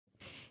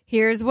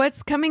Here's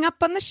what's coming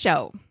up on the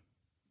show.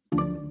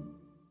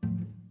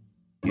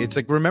 It's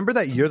like, remember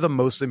that you're the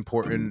most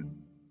important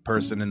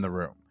person in the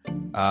room.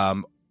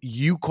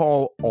 You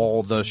call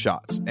all the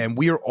shots, and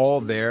we are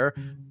all there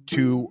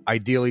to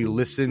ideally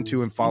listen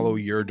to and follow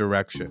your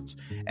directions.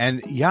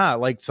 And yeah,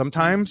 like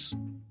sometimes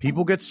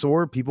people get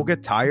sore, people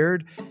get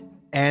tired,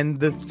 and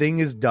the thing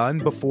is done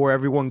before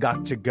everyone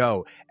got to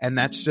go. And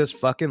that's just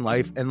fucking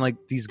life. And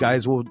like these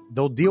guys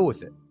they'll deal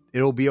with it.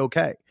 It'll be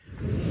okay.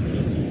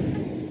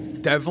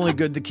 Definitely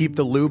good to keep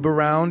the lube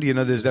around. You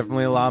know, there's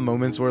definitely a lot of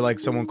moments where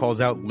like someone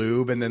calls out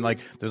lube and then like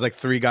there's like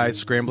three guys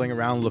scrambling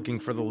around looking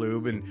for the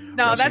lube and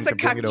no, that's a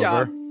cuck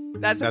job.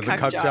 That's a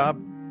cuck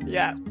job.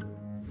 Yeah.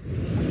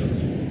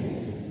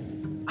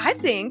 I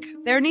think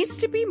there needs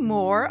to be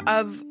more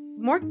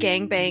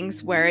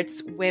gangbangs where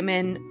it's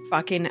women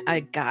fucking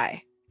a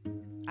guy.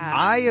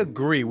 I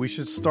agree. We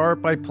should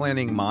start by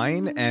planning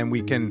mine and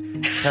we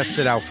can test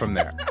it out from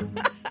there.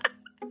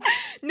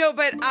 No,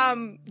 but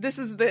this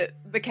is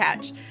the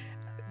catch.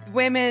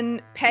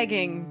 Women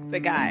pegging the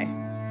guy.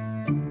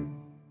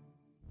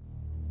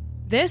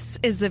 This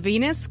is the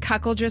Venus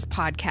Cuckoldress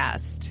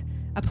Podcast,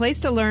 a place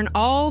to learn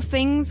all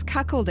things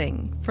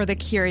cuckolding for the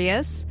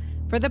curious,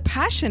 for the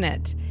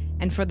passionate,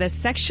 and for the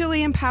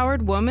sexually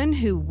empowered woman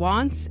who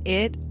wants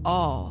it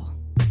all.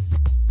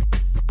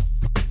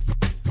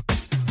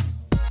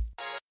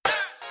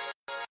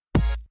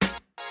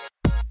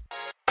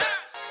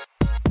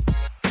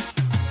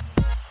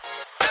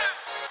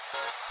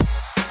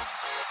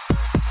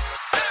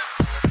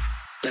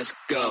 Let's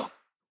go.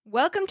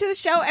 Welcome to the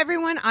show,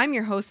 everyone. I'm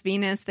your host,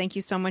 Venus. Thank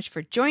you so much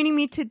for joining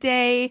me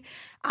today.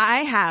 I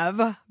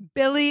have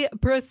Billy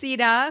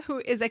Procida, who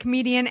is a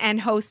comedian and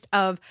host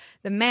of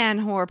the Man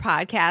Whore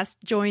podcast,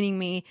 joining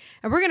me.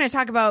 And we're going to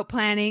talk about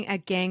planning a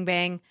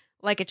gangbang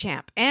like a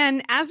champ.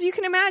 And as you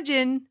can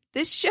imagine,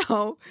 this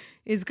show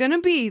is going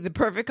to be the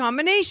perfect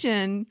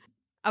combination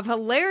of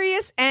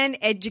hilarious and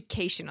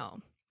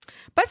educational.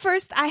 But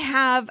first, I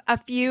have a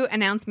few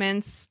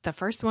announcements. The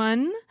first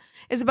one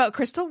is about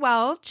Crystal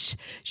Welch.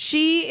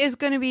 She is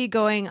going to be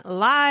going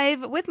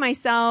live with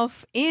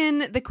myself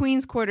in the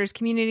Queen's Quarters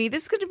community.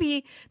 This is going to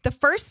be the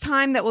first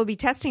time that we'll be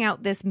testing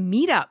out this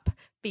meetup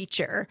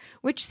feature,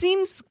 which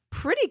seems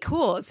pretty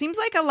cool. It seems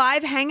like a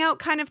live hangout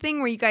kind of thing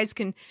where you guys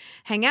can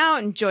hang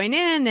out and join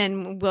in,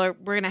 and we're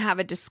going to have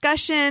a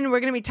discussion. We're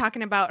going to be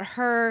talking about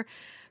her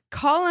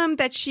column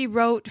that she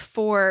wrote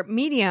for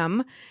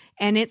Medium,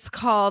 and it's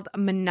called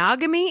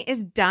Monogamy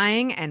is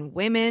Dying and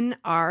Women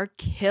Are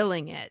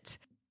Killing It.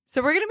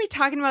 So we're going to be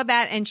talking about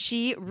that, and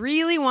she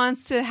really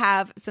wants to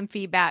have some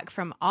feedback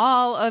from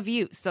all of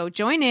you. So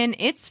join in.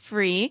 It's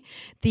free.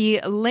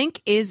 The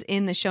link is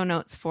in the show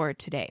notes for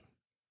today.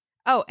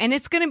 Oh, and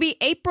it's going to be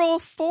April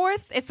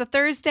 4th. It's a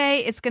Thursday.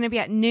 It's going to be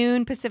at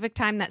noon Pacific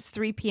time. That's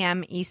 3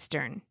 p.m.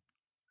 Eastern.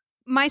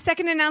 My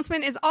second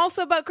announcement is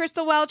also about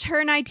Crystal Welch. Her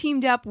and I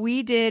teamed up.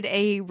 We did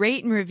a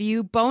rate and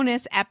review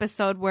bonus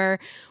episode where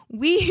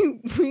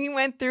we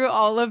went through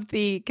all of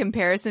the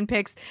comparison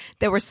pics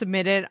that were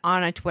submitted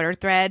on a Twitter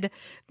thread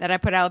that I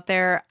put out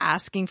there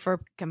asking for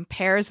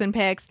comparison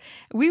pics.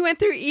 We went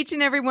through each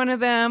and every one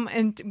of them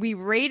and we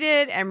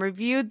rated and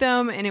reviewed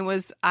them. And it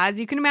was, as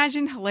you can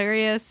imagine,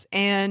 hilarious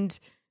and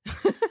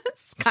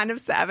it's kind of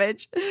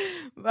savage.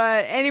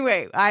 But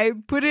anyway, I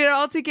put it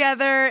all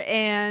together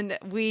and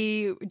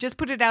we just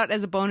put it out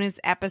as a bonus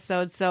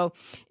episode. So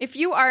if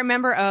you are a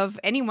member of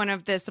any one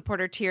of the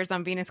supporter tiers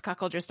on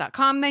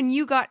venuscuckoldress.com, then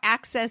you got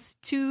access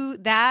to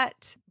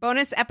that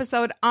bonus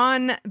episode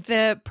on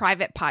the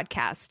private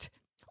podcast.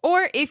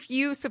 Or if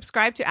you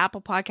subscribe to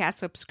Apple Podcast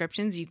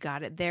subscriptions, you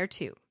got it there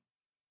too.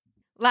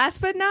 Last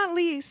but not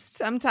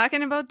least, I'm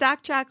talking about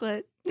dark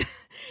chocolate.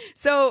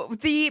 So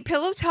the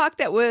pillow talk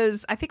that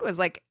was, I think it was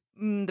like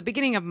the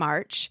beginning of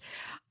March,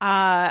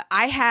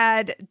 I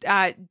had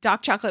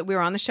Doc Chocolate. We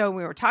were on the show and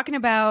we were talking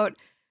about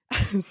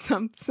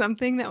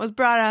something that was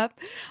brought up.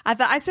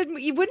 I said,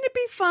 wouldn't it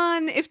be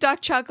fun if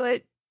Doc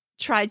Chocolate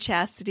tried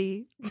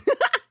chastity?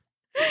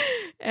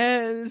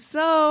 And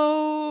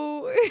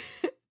so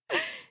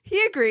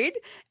he agreed,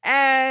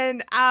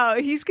 and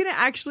he's going to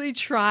actually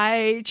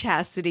try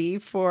chastity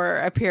for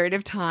a period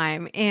of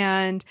time,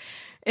 and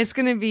it's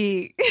going to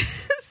be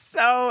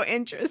so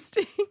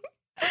interesting.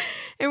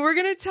 And we're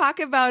going to talk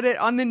about it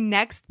on the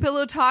next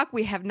Pillow Talk.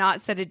 We have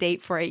not set a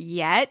date for it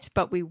yet,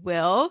 but we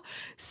will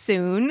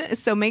soon.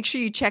 So make sure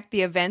you check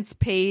the events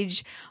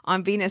page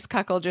on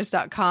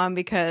venuscuckoldress.com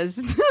because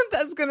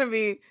it's going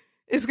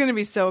to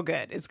be so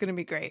good. It's going to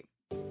be great.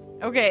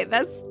 Okay,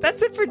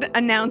 that's it for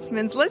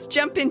announcements. Let's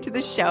jump into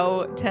the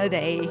show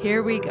today.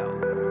 Here we go.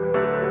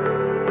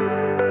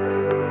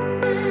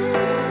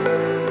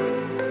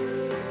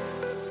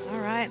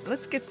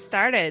 Let's get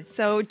started.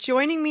 So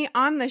joining me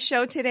on the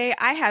show today,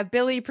 I have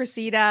Billy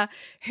Procida,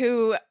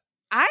 who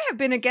I have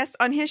been a guest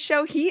on his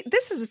show.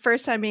 This is the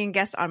first time being a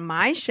guest on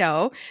my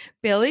show.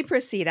 Billy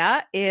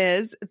Procida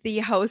is the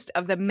host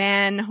of the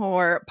Man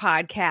Whore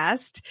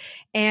podcast,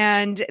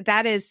 and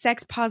that is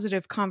Sex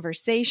Positive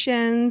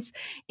Conversations.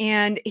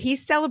 And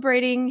he's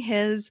celebrating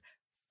his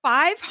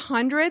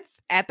 500th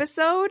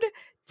episode.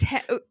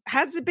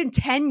 Has it been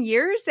 10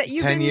 years that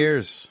you've 10 been?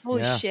 years.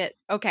 Holy Yeah. shit.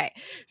 Okay.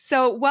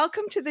 So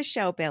welcome to the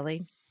show,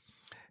 Billy.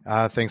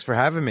 Thanks for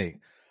having me.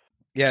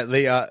 Yeah,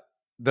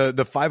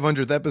 the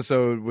 500th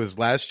episode was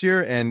last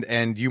year,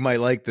 and you might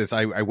like this.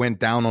 I went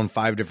down on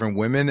 5 different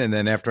women, and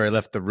then after I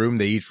left the room,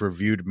 they each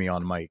reviewed me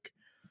on mic.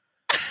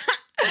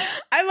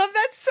 I love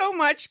that so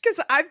much because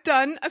I've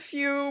done a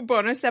few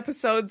bonus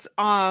episodes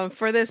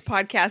for this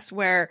podcast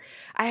where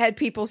I had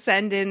people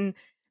send in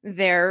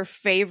their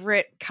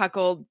favorite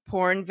cuckold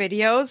porn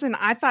videos, and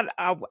I thought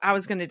I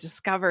was going to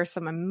discover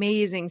some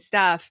amazing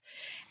stuff.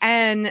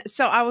 And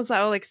so I was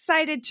all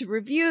excited to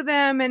review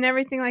them and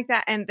everything like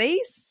that, and they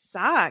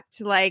sucked.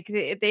 Like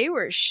they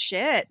were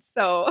shit.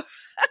 So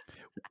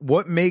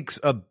what makes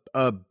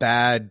a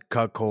bad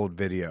cuckold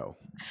video?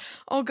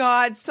 oh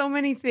God, so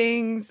many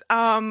things.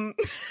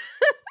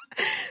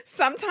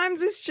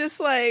 Sometimes it's just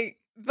like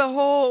the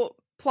whole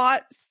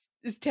plot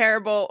is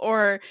terrible,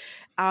 or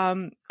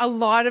a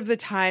lot of the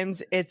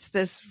times it's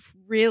this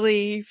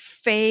really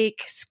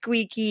fake,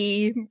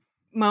 squeaky,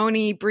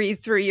 moany,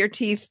 breathe through your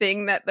teeth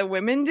thing that the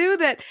women do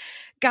that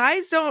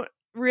guys don't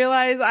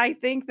realize. I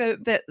think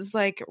that's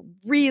like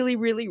really,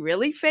 really,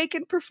 really fake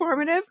and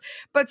performative.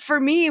 But for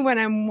me, when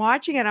I'm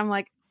watching it, I'm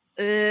like,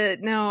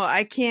 no,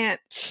 I can't.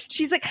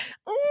 She's like,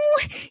 ooh,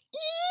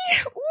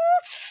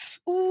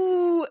 ooh,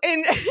 ooh,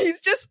 and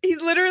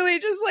he's literally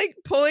just like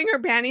pulling her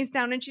panties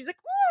down, and she's like,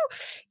 ooh,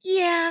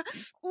 yeah,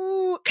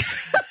 ooh.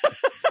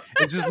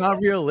 It's just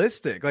not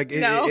realistic. Like,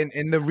 No.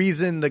 and the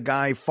reason the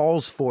guy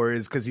falls for it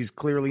is because he's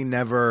clearly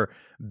never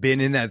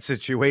been in that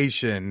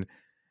situation.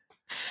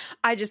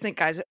 I just think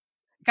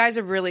guys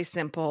are really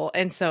simple,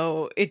 and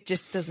so it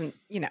just doesn't,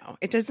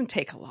 it doesn't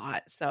take a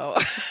lot. So.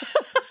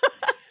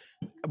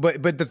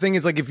 But the thing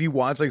is, like, if you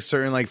watch like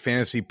certain like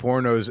fantasy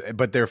pornos,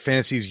 but they're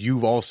fantasies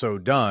you've also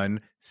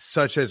done,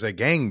 such as a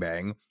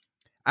gangbang,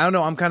 I don't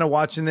know. I'm kind of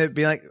watching it,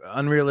 being like,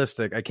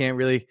 unrealistic. I can't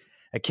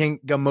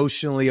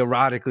emotionally,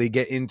 erotically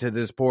get into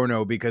this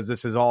porno because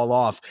this is all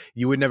off.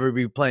 You would never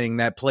be playing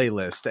that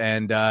playlist,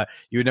 and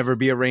you would never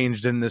be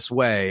arranged in this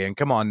way. And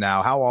come on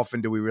now, how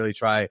often do we really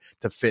try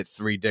to fit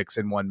 3 dicks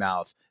in one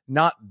mouth?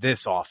 Not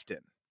this often.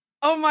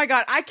 Oh my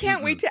God. I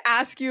can't wait to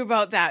ask you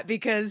about that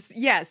because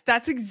yes,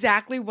 that's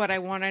exactly what I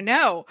want to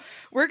know.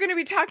 We're going to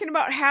be talking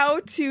about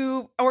how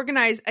to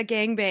organize a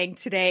gangbang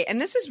today.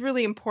 And this is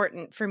really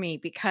important for me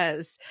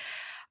because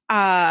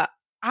I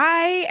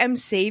am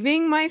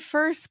saving my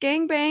first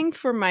gangbang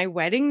for my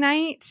wedding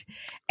night.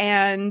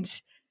 And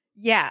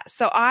yeah,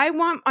 so I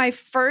want my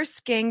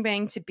first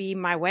gangbang to be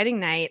my wedding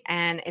night.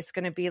 And it's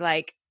going to be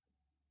like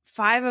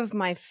 5 of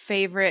my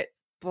favorite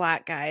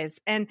Black guys.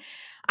 And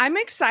I'm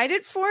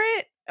excited for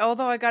it.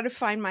 Although I got to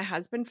find my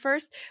husband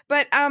first,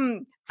 but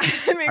I'm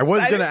excited. I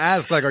was gonna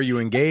ask, like, are you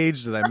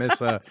engaged? Did I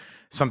miss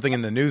something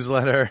in the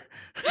newsletter?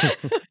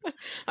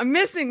 I'm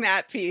missing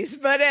that piece,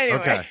 but anyway.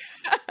 Okay.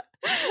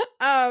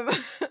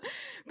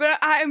 But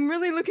I'm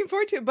really looking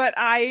forward to it. But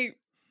I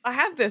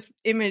have this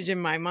image in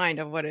my mind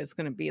of what it's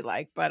going to be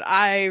like, but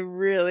I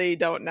really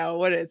don't know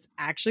what it's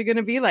actually going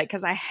to be like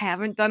because I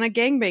haven't done a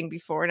gangbang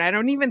before, and I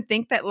don't even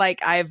think that like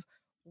I've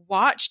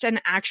watched an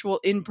actual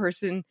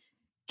in-person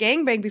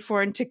gangbang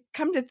before. And to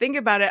come to think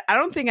about it, I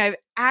don't think I've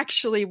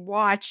actually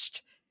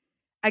watched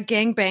a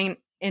gangbang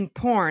in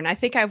porn. I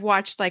think I've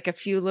watched like a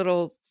few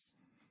little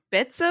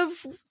bits of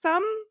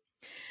some,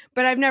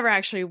 but I've never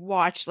actually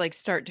watched like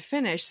start to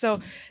finish. So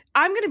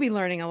I'm going to be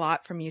learning a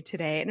lot from you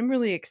today, and I'm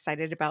really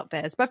excited about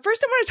this. But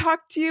first I want to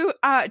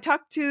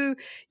talk to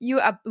you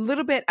a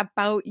little bit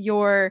about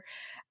your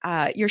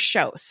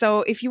show.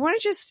 So if you want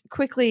to just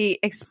quickly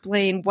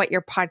explain what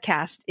your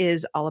podcast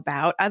is all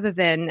about, other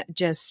than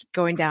just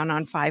going down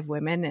on 5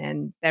 women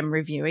and them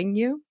reviewing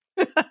you.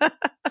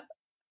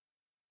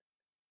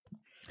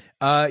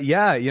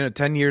 Yeah,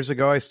 10 years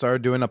ago, I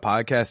started doing a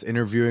podcast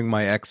interviewing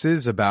my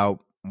exes about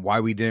why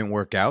we didn't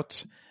work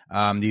out.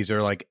 These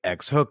are like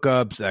ex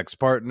hookups, ex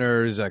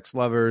partners, ex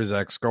lovers,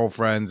 ex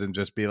girlfriends, and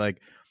just be like,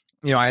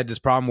 I had this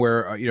problem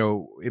where,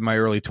 in my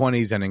early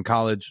 20s and in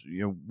college,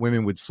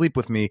 women would sleep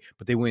with me,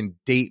 but they wouldn't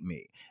date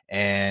me.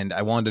 And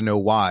I wanted to know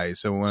why.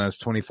 So when I was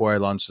 24, I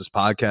launched this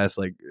podcast,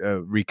 like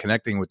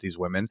reconnecting with these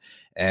women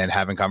and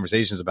having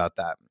conversations about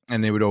that.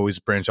 And they would always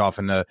branch off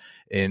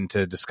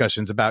into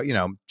discussions about,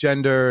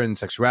 gender and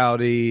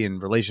sexuality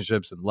and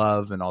relationships and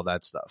love and all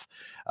that stuff.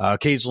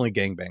 Occasionally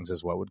gangbangs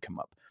as well would come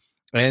up.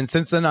 And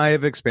since then, I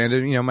have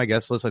expanded, my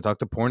guest list. I talk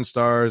to porn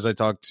stars. I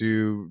talk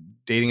to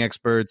dating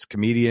experts,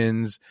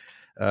 comedians,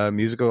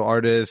 musical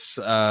artists,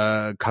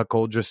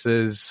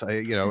 cuckoldresses.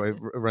 It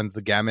runs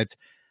the gamut.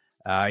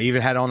 I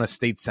even had on a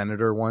state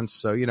senator once.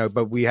 So,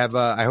 but we have,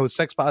 I host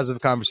sex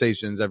positive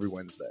conversations every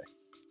Wednesday.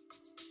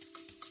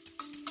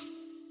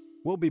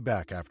 We'll be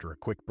back after a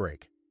quick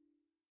break.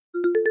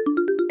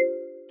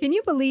 Can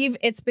you believe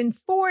it's been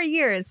 4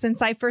 years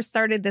since I first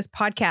started this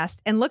podcast?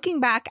 And looking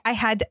back, I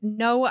had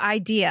no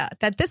idea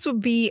that this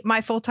would be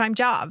my full-time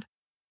job.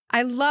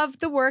 I love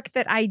the work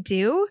that I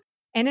do,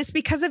 and it's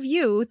because of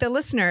you, the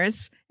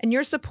listeners, and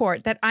your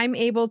support that I'm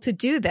able to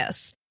do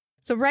this.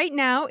 So right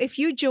now, if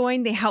you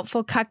join the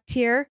Helpful Cuck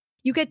tier,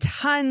 you get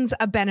tons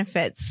of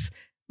benefits.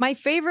 My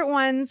favorite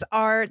ones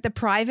are the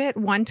private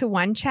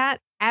one-to-one chat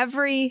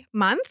every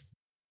month.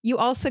 You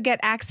also get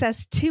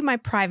access to my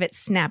private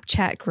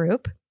Snapchat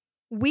group,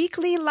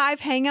 weekly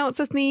live hangouts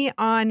with me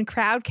on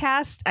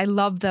Crowdcast. I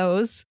love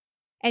those.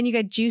 And you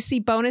get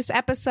juicy bonus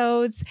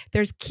episodes.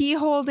 There's key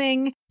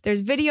holding.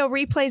 There's video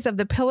replays of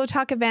the Pillow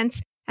Talk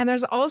events. And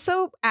there's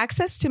also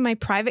access to my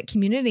private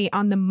community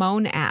on the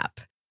Moan app.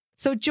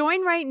 So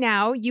join right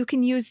now. You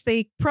can use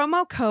the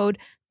promo code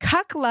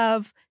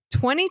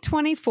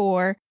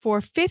CUCKLOVE2024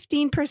 for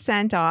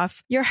 15%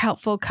 off your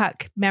Helpful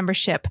Cuck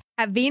membership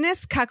at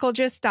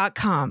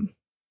venuscuckoldress.com.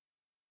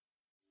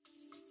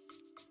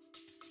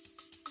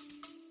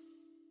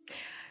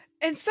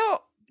 And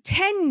so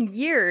 10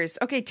 years.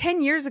 Okay,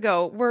 10 years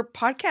ago, were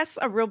podcasts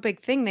a real big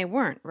thing? They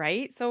weren't,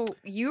 right? So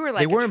you were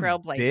like a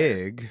trailblazer.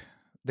 Big.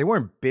 They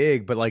weren't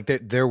big, but like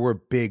there were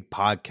big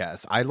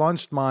podcasts. I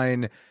launched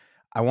mine,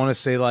 I want to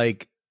say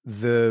like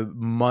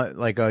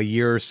like a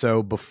year or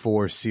so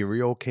before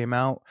Serial came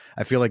out.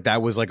 I feel like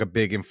that was like a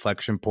big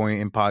inflection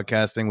point in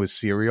podcasting with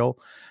Serial,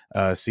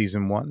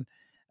 season 1.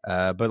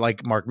 But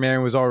like Mark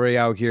Maron was already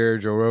out here,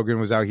 Joe Rogan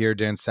was out here,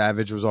 Dan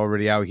Savage was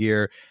already out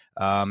here.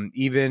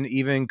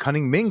 Even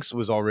Cunning Minx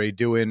was already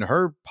doing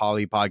her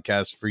poly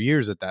podcast for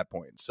years at that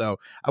point. So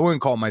I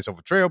wouldn't call myself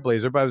a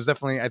trailblazer, but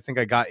I think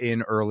I got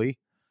in early.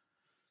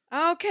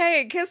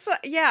 Okay, because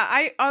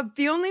I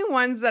the only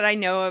ones that I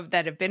know of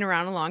that have been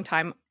around a long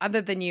time,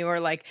 other than you, are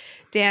like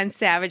Dan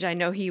Savage. I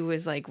know he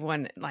was like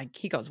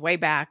he goes way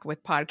back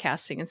with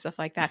podcasting and stuff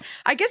like that.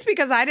 I guess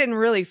because I didn't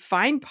really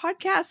find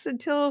podcasts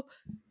until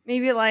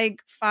maybe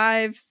like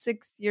 5-6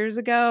 years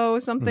ago,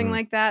 something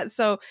like that.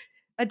 So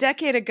a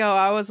decade ago,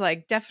 I was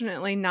like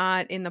definitely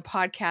not in the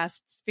podcast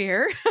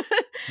sphere.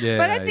 Yeah,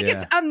 but I think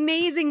it's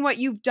amazing what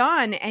you've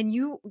done, and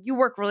you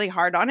work really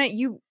hard on it.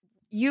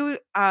 You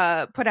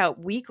put out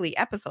weekly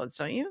episodes,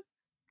 don't you?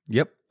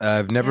 Yep.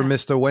 I've never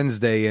missed a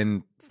Wednesday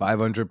in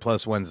 500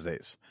 plus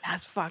Wednesdays.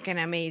 That's fucking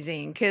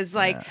amazing. Cause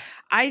like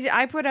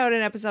I put out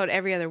an episode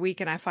every other week,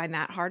 and I find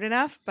that hard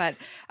enough, but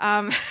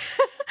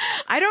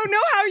I don't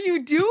know how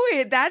you do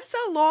it. That's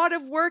a lot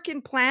of work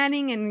in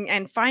planning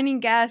and finding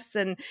guests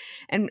and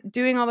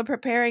doing all the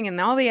preparing and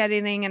all the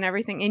editing and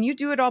everything. And you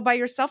do it all by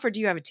yourself, or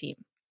do you have a team?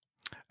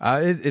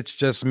 It's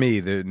just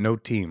me. No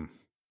team.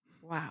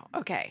 Wow.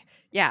 Okay.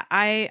 Yeah,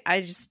 I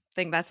just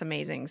think that's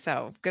amazing.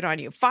 So good on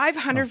you.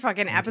 500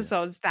 fucking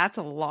episodes. That's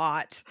a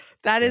lot.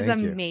 That is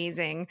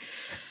amazing.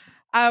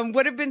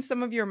 What have been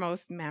some of your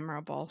most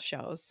memorable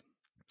shows?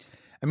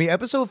 I mean,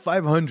 episode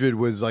 500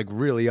 was like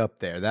really up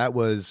there. That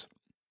was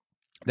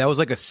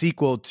like a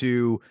sequel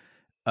to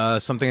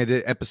something I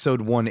did. Episode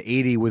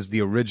 180 was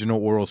the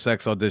original oral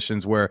sex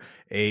auditions, where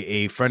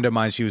a friend of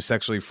mine, she was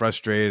sexually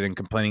frustrated and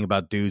complaining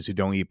about dudes who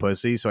don't eat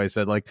pussy. So I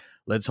said, like,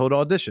 let's hold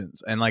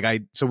auditions. And like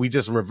we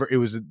just it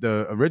was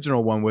the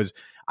original one was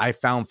I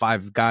found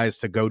 5 guys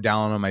to go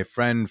down on my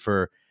friend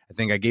for, I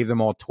think I gave them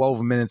all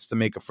 12 minutes to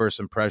make a first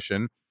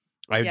impression.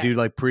 I do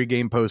like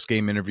pre-game,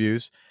 post-game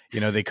interviews.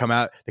 You know, they come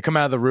out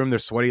of the room, they're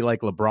sweaty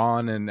like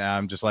LeBron, and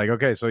I'm just like,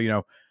 okay, so you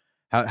know,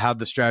 how'd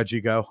the strategy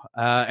go?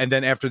 And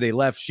then after they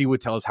left, she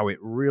would tell us how it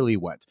really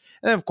went.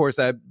 And of course,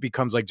 that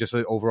becomes like just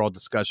an overall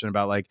discussion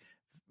about like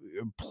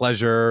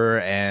pleasure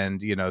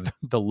and, you know,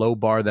 the low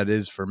bar that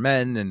is for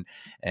men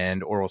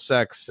and oral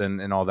sex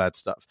and all that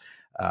stuff.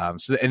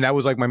 And that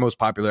was like my most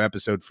popular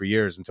episode for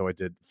years until I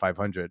did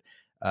 500.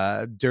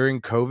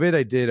 During COVID,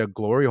 I did a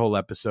glory hole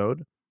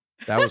episode.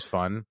 That was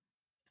fun.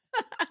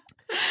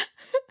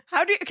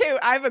 Okay,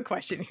 I have a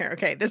question here.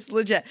 Okay, this is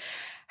legit.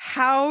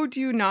 How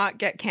do you not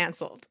get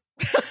canceled?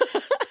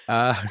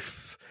 But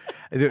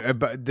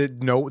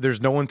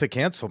there's no one to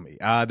cancel me.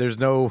 There's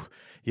no,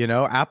 you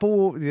know,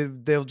 Apple,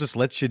 they'll just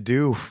let you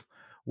do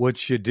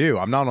what you do.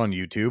 I'm not on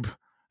YouTube.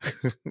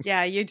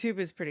 Yeah, YouTube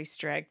is pretty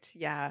strict.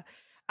 Yeah.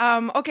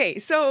 Okay,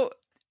 so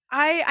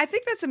I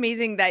think that's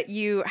amazing that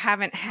you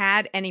haven't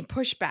had any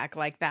pushback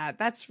like that.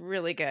 That's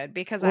really good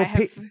because I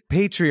have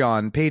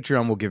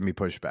Patreon will give me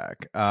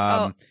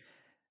pushback.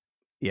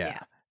 Yeah.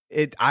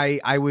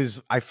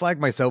 I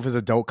flagged myself as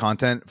adult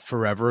content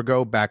forever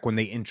ago, back when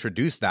they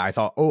introduced that. I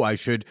thought, oh, I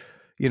should,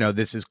 you know,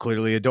 this is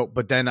clearly adult.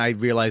 But then I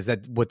realized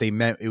that what they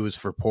meant, it was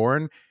for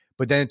porn.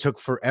 But then it took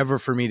forever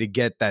for me to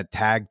get that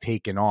tag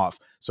taken off.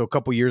 So a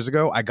couple years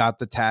ago, I got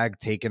the tag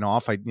taken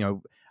off. I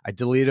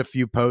deleted a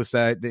few posts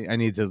that I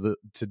need to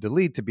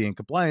delete to be in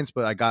compliance,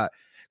 but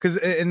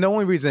and the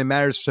only reason it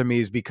matters to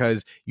me is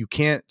because you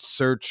can't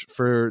search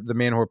for the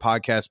Man Whore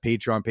Podcast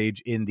Patreon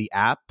page in the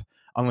app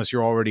unless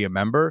you're already a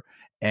member.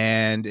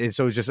 And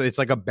so it's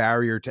like a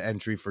barrier to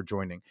entry for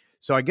joining.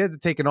 So I get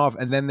it taken off.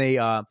 And then they,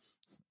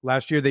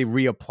 last year they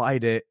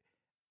reapplied it.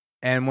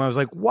 And when I was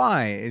like,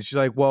 why? And she's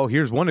like, well,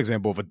 here's one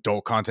example of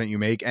adult content you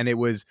make. And it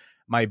was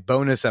my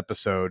bonus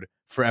episode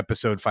for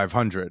episode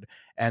 500.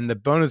 And the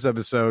bonus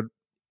episode,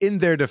 in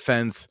their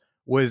defense,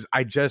 was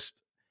I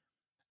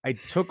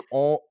took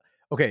all,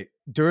 okay,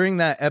 during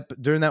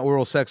that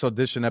oral sex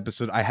audition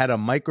episode, I had a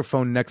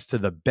microphone next to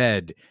the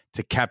bed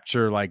to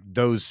capture like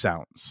those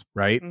sounds,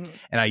 right? Mhm.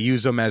 And I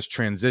use them as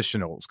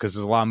transitionals because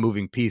there's a lot of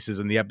moving pieces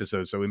in the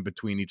episode. So in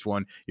between each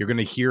one, you're going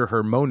to hear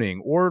her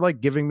moaning or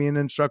like giving me an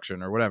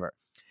instruction or whatever.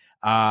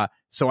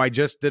 So I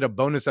just did a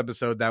bonus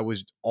episode that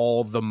was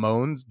all the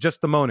moans,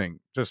 just the moaning,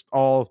 just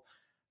all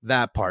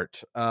that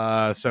part.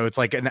 So it's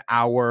like an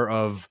hour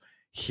of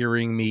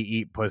hearing me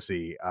eat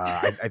pussy.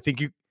 I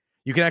think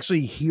you can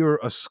actually hear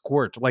a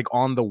squirt like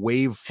on the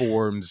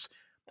waveforms.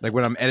 Like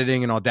when I'm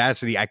editing in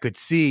Audacity, I could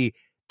see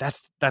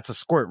that's a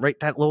squirt, right?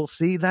 That little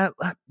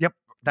yep,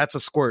 that's a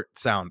squirt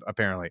sound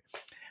apparently.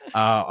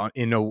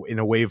 In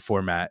a wave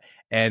format.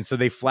 And so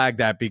they flagged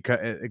that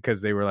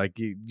because they were like,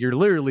 you're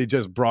literally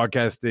just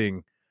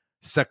broadcasting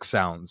sex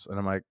sounds. And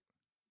I'm like,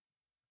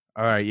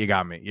 all right, you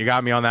got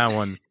me on that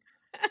one.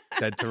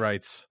 Dead to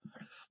rights.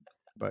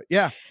 But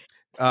yeah.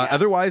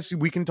 Otherwise,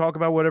 we can talk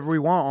about whatever we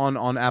want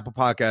on Apple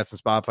Podcasts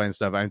and Spotify and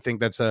stuff. I think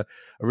that's a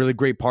really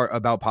great part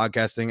about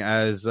podcasting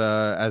as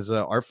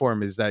a art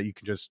form is that you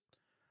can just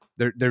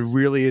there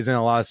really isn't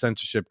a lot of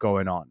censorship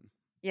going on.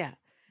 Yeah.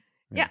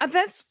 Yeah,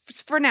 that's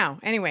for now.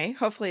 Anyway,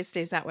 hopefully it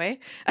stays that way.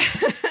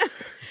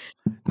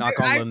 Knock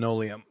on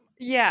linoleum.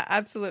 Yeah,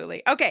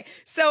 absolutely. Okay,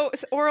 so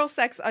oral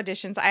sex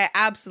auditions. I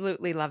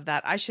absolutely love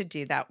that. I should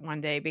do that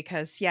one day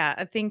because, yeah,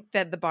 I think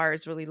that the bar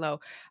is really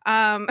low.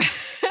 I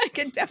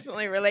can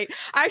definitely relate.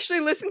 I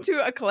actually listened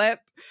to a clip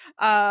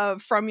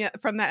from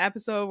that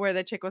episode where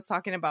the chick was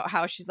talking about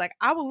how she's like,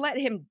 I will let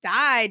him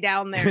die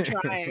down there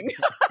trying.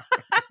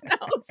 And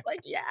I was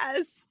like,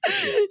 yes.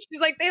 She's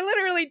like, they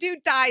literally do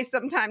die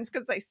sometimes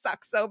because they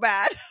suck so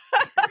bad.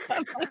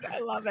 I'm like, I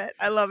love it.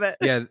 I love it.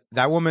 Yeah,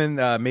 that woman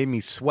made me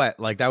sweat.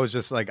 Like that was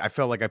just like I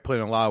felt like I put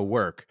in a lot of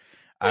work.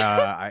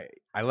 I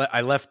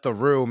left the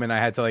room and I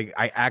had to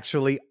I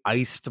actually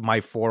iced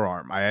my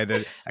forearm.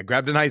 I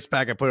grabbed an ice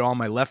pack, I put it on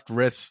my left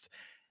wrist,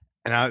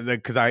 and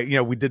because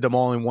we did them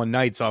all in one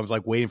night, so I was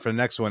like waiting for the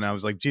next one. I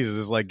was like, Jesus,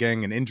 this is like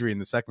getting an injury in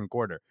the second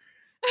quarter.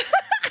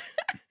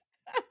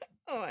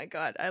 Oh my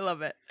God, I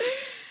love it.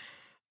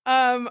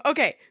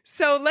 Okay,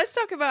 so let's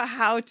talk about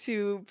how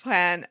to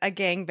plan a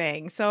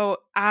gangbang. So,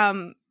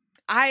 I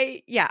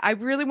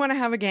really want to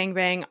have a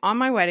gangbang on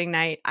my wedding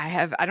night.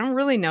 I don't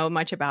really know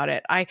much about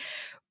it. I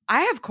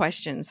have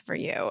questions for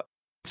you.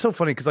 It's so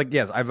funny because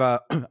yes, I've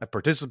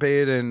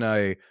participated in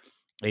a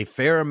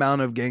fair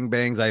amount of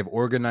gangbangs. I've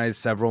organized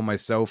several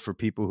myself for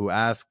people who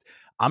asked.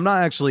 I'm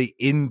not actually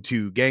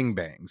into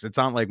gangbangs. It's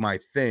not like my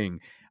thing.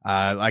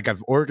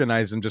 I've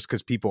organized them just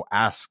because people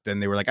asked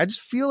and they were like, I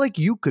just feel like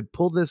you could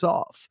pull this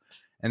off.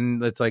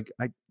 And it's like,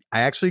 I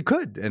actually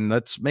could. And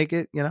let's make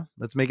it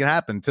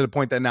happen to the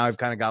point that now I've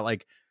kind of got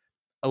like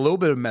a little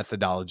bit of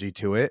methodology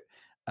to it.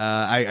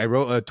 I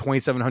wrote a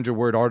 2,700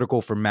 word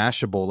article for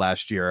Mashable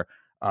last year,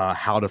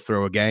 how to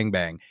throw a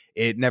gangbang.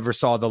 It never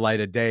saw the light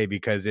of day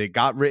because it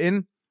got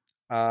written.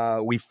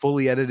 We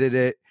fully edited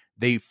it.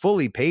 They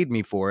fully paid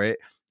me for it.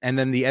 And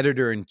then the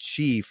editor in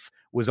chief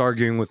was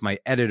arguing with my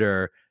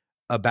editor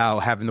about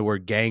having the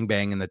word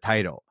gangbang in the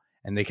title.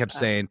 And they kept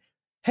saying,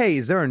 hey,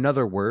 is there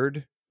another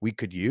word we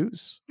could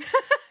use?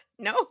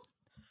 No.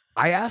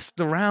 I asked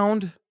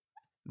around.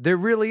 There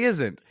really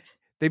isn't.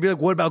 They'd be like,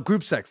 what about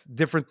group sex?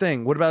 Different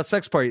thing. What about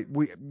sex party?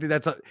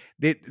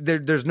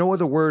 There's no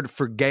other word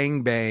for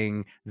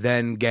gangbang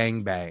than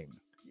gangbang.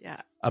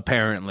 Yeah.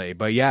 Apparently.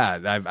 But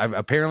yeah, I've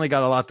apparently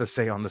got a lot to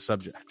say on the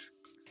subject.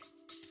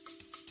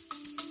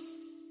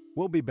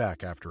 We'll be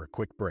back after a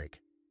quick break.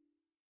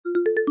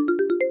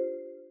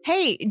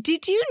 Hey,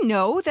 did you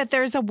know that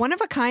there's a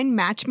one-of-a-kind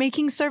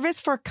matchmaking service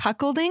for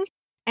cuckolding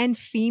and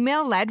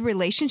female-led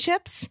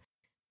relationships?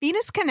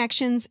 Venus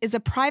Connections is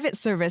a private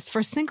service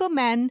for single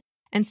men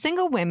and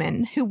single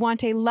women who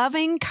want a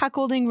loving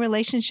cuckolding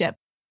relationship.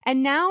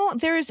 And now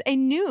there's a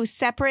new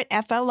separate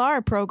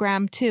FLR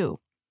program, too.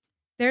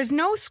 There's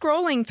no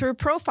scrolling through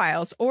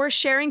profiles or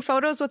sharing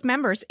photos with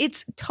members.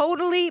 It's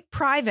totally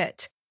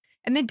private.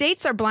 And the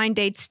dates are blind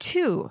dates,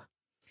 too.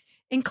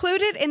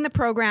 Included in the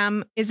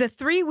program is a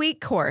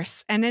 3-week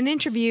course and an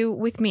interview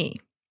with me.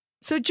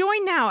 So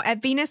join now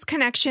at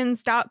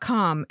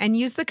venusconnections.com and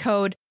use the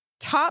code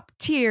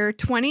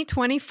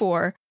TOPTIER2024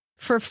 for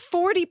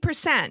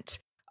 40%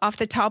 off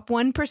the top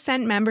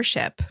 1%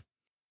 membership.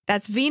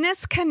 That's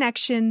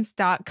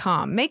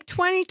venusconnections.com. Make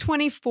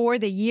 2024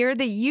 the year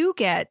that you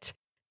get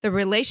the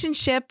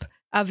relationship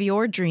of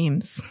your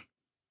dreams.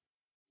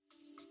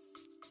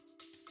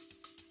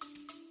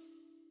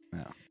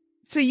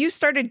 So you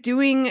started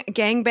doing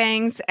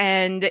gangbangs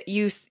and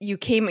you said you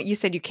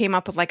came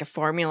up with like a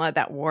formula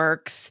that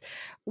works.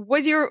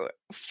 Was your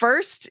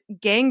first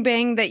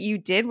gangbang that you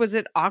did, was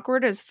it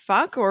awkward as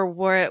fuck or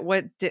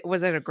was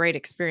it a great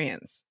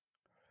experience?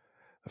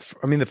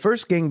 I mean, the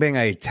first gangbang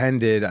I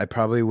attended, I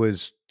probably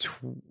was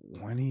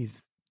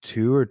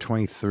 22 or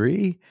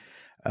 23.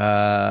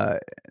 I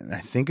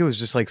think it was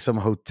just like some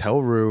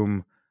hotel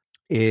room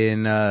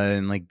in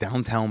like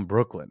downtown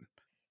Brooklyn.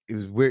 It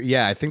was weird.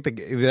 Yeah, I think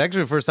it was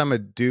actually the first time a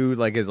dude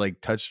has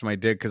touched my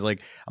dick because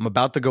I'm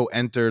about to go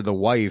enter the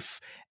wife,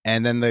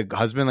 and then the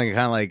husband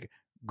kind of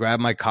grab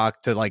my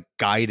cock to like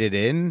guide it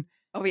in.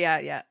 Oh yeah,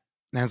 yeah.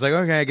 And I was like,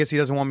 okay, I guess he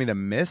doesn't want me to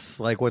miss.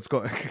 Like, what's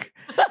going?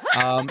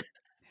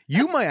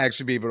 You might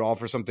actually be able to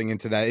offer something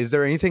into that. Is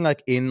there anything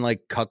like in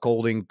like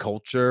cuckolding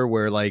culture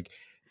where like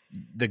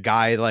the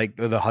guy, like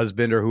the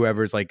husband or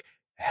whoever is like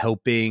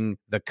helping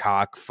the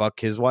cock fuck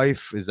his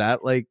wife? Is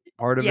that like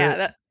part of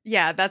it?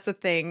 That's a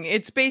thing.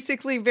 It's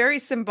basically very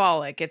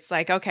symbolic. It's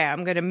like, okay,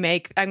 I'm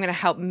gonna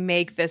help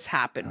make this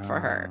happen for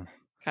her,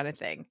 kind of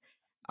thing.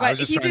 I was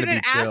But just trying to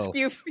be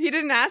chill. He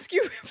didn't ask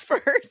you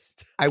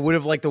first. I would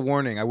have liked a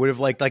warning. I would have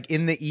liked like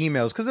in the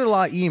emails, because there are a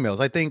lot of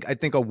emails. I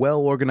think a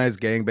well-organized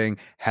gangbang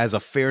has a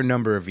fair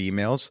number of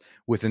emails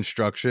with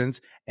instructions,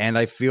 and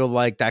I feel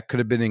like that could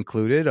have been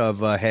included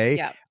of hey,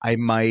 Yeah. I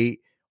might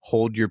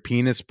hold your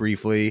penis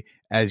briefly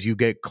as you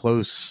get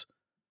close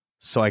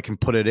so I can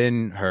put it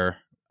in her.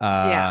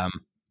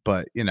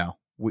 But you know,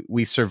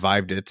 we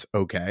survived it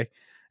okay.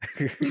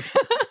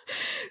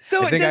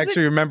 So I think I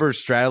actually remember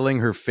straddling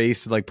her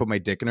face to like put my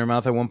dick in her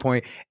mouth at one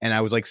point, and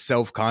I was like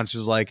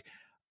self-conscious, like,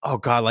 oh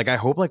god, like I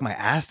hope like my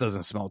ass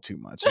doesn't smell too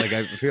much. Like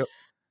I feel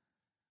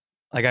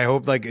like I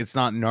hope like it's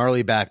not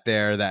gnarly back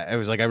there. That it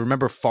was like I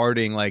remember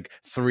farting like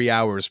 3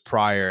 hours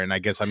prior, and I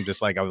guess I'm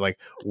just like I was like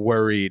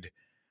worried.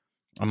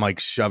 I'm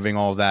like shoving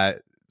all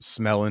that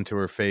smell into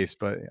her face,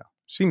 but yeah,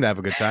 she seemed to have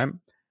a good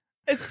time.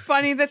 It's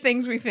funny the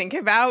things we think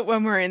about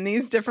when we're in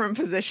these different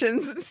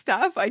positions and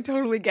stuff. I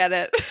totally get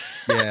it.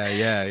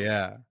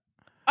 Yeah.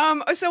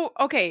 So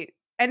okay,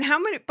 and how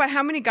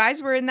many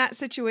guys were in that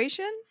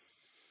situation?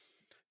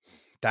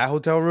 That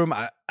hotel room,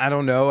 I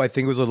don't know. I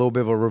think it was a little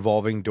bit of a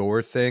revolving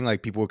door thing.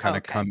 Like people would kind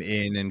of come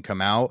in and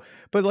come out.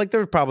 But like there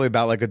were probably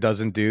about like a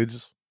dozen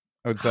dudes,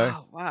 I would say.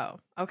 Oh, wow.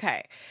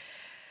 Okay.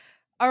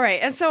 All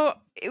right. And so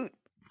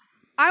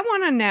I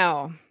want to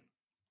know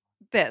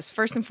this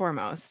first and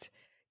foremost.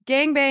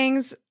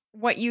 Gangbangs,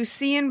 what you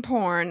see in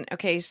porn.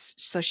 Okay.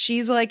 So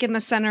she's like in the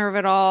center of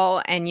it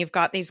all, and you've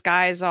got these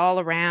guys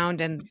all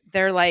around, and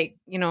they're like,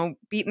 you know,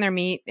 beating their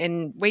meat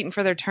and waiting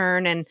for their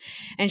turn. And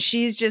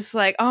she's just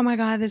like, oh my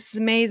God, this is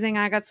amazing.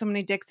 I got so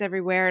many dicks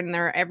everywhere, and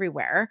they're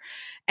everywhere.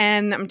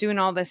 And I'm doing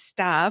all this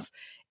stuff.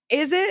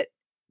 Is it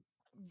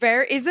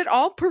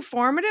all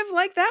performative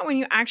like that when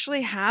you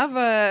actually have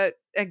a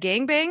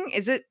gangbang?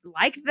 Is it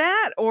like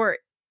that? Or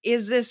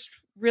is this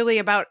really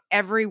about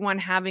everyone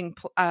having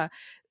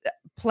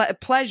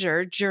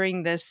pleasure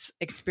during this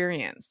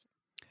experience?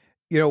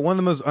 You know, one of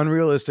the most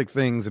unrealistic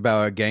things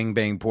about a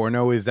gangbang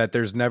porno is that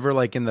there's never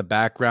like in the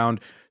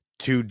background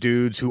two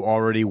dudes who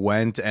already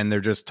went and they're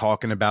just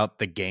talking about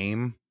the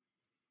game.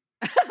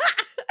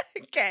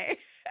 Okay.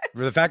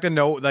 For the fact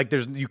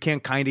that you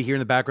can't kind of hear in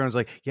the background, it's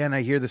like, yeah, and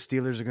I hear the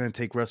Steelers are going to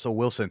take Russell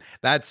Wilson.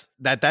 That's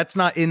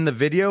not in the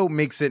video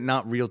makes it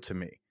not real to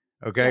me.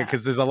 Okay.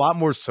 Because there's a lot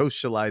more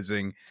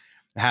socializing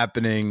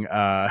happening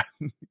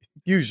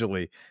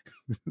usually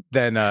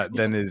than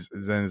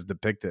is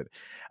depicted.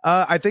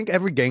 I think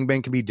every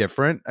gangbang can be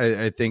different.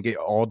 I think it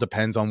all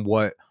depends on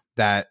what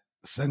that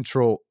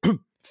central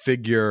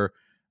figure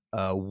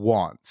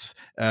wants.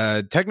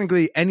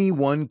 Technically,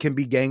 anyone can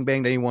be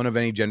gangbanged. Anyone of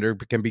any gender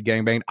can be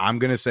gangbanged. I'm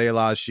gonna say a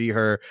lot of she,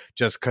 her,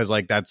 just because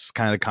like that's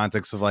kind of the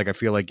context of like I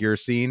feel like you're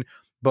seen.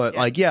 But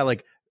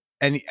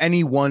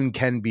anyone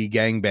can be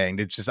gangbanged.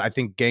 It's just I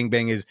think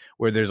gangbang is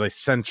where there's a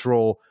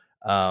central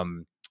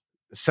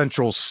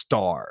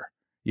star.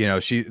 You know,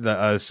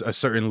 a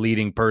certain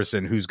leading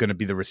person who's going to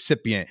be the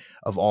recipient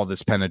of all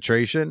this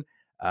penetration.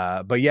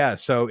 But yeah,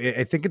 so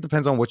I think it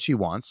depends on what she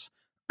wants.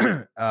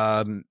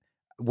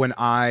 When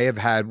I have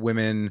had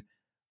women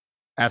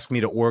ask me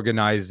to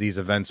organize these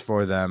events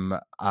for them,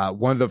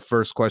 one of the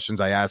first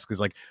questions I ask is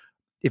like,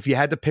 if you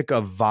had to pick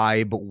a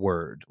vibe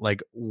word,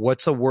 like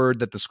what's a word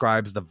that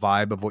describes the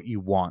vibe of what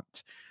you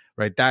want?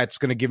 Right. That's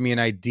going to give me an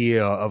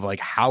idea of like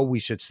how we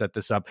should set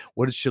this up,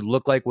 what it should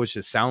look like, what it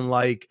should sound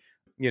like.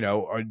 You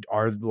know,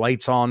 are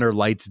lights on or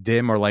lights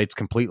dim or lights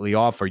completely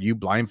off? Are you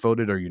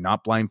blindfolded? Are you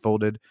not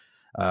blindfolded?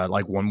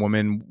 Like one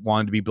woman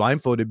wanted to be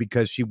blindfolded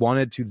because she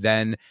wanted to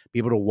then be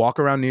able to walk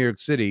around New York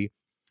City.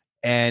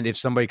 And if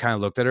somebody kind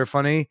of looked at her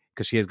funny,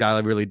 because she has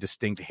got a really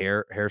distinct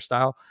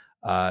hairstyle,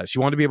 she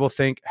wanted to be able to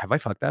think, have I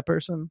fucked that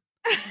person?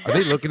 Are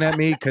they looking at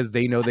me because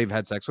they know they've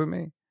had sex with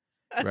me?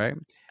 Right.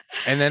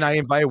 And then I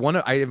invited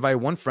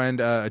one friend,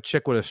 a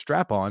chick with a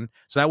strap on.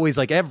 So that way it's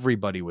like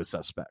everybody was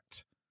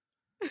suspect.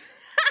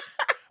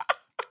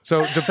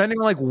 So depending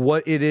on like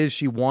what it is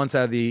she wants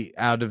out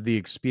of the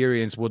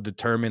experience will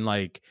determine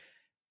like,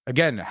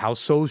 again, how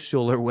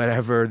social or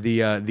whatever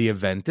the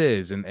event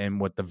is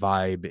and what the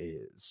vibe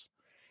is.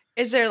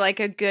 Is there like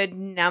a good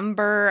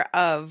number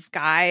of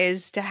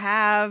guys to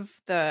have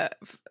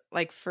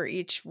for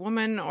each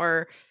woman?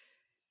 Or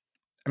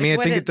I mean,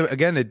 I think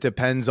it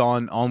depends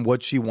on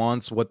what she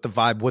wants, what the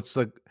vibe, what's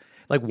the,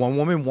 like one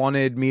woman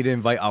wanted me to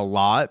invite a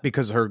lot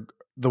because her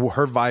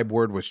vibe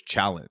word was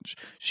challenge.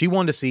 She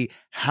wanted to see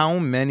how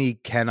many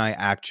can I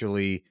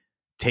actually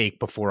take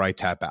before I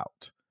tap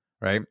out.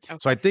 Right. Okay.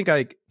 So I think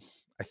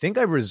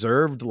I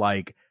reserved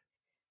like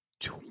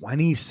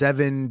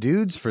 27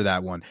 dudes for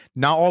that one.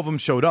 Not all of them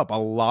showed up. A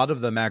lot of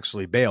them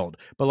actually bailed,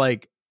 but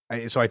like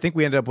So I think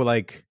we ended up with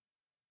like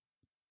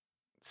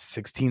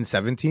 16,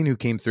 17 who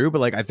came through, but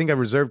like I think I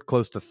reserved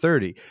close to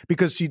 30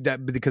 because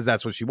because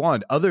that's what she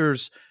wanted.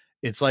 Others,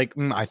 it's like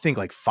I think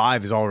like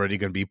 5 is already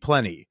going to be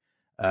plenty.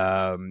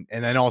 And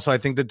then also I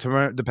think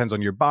that depends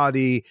on your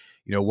body.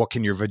 You know, what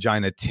can your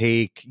vagina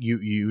take?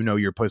 You know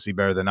your pussy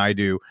better than I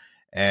do.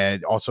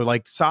 And also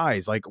like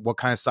size, like what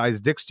kind of size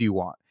dicks do you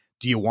want?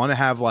 Do you want to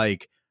have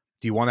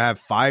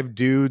 5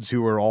 dudes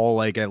who are all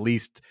like at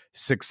least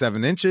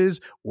 6-7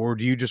 inches, or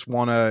do you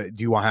want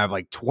to have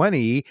like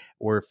 20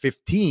 or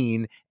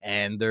 15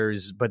 and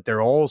but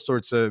they're all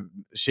sorts of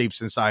shapes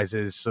and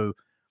sizes, so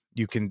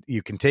you can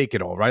take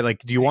it all, right? Like,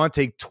 do you want to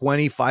take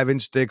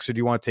 25-inch dicks or do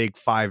you want to take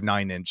 5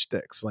 9-inch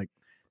dicks? Like,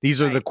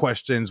 these are the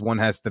questions one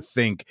has to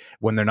think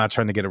when they're not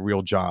trying to get a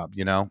real job,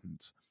 you know?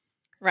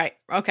 Right.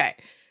 Okay.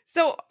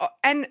 So,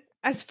 and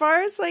as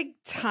far as like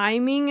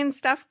timing and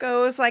stuff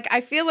goes, like I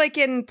feel like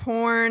in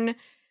porn,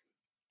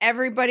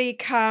 everybody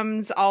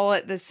comes all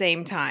at the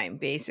same time,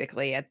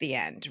 basically at the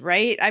end,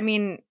 right? I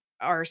mean,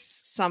 or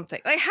something.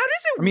 Like, how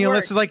does it work?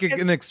 Unless it's like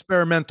an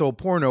experimental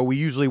porno, we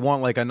usually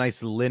want like a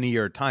nice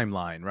linear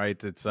timeline,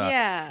 right? It's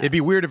it'd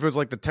be weird if it was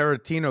like the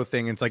Tarantino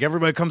thing. It's like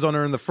everybody comes on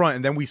her in the front,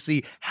 and then we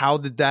see how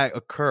did that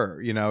occur.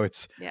 You know,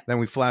 then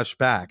we flash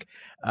back.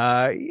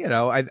 You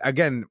know,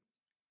 again,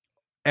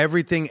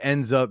 everything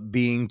ends up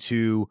being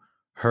to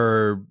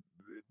her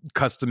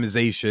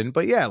customization,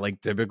 but yeah, like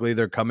typically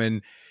they're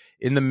coming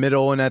in the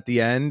middle and at the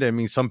end. I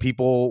mean, some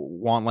people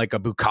want like a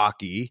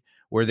bukkake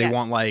where they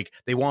want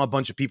a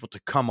bunch of people to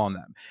come on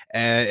them,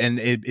 and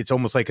it's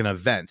almost like an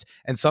event.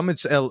 And some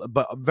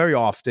but very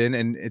often,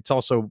 and it's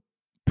also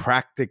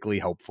practically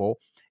helpful,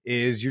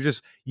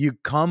 is you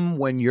come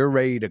when you're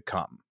ready to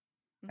come.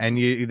 And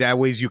that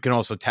ways you can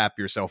also tap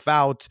yourself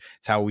out.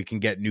 It's how we can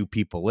get new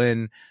people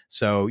in.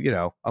 So, you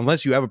know,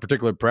 unless you have a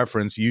particular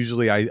preference,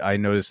 usually I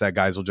notice that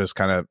guys will just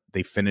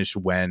they finish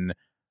when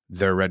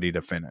they're ready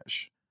to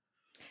finish.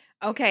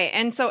 Okay.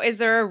 And so is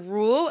there a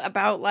rule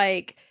about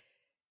like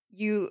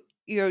you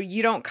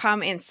don't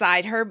come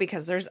inside her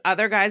because there's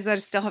other guys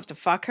that still have to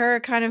fuck her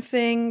kind of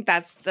thing?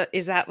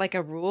 Is that like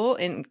a rule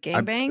in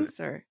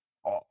gangbangs or?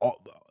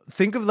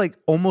 Think of like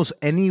almost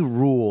any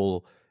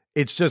rule.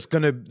 It's just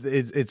gonna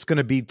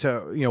be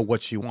to, you know,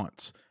 what she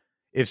wants.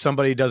 If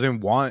somebody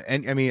doesn't want,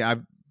 and I mean,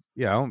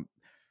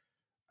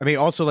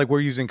 also like we're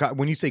using,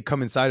 when you say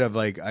come inside of,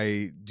 like,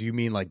 do you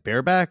mean like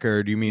bareback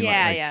or do you mean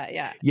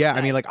yeah?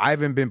 I mean, like, I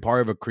haven't been part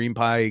of a cream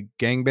pie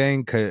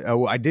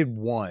gangbang. I did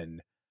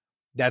one.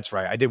 That's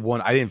right, I did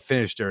one. I didn't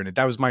finish during it.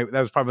 That was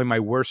probably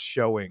my worst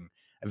showing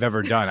I've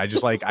ever done. I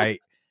just like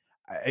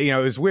you know,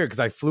 it was weird because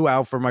I flew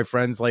out for my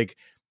friends, like,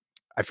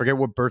 I forget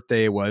what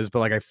birthday it was,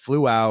 but like I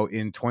flew out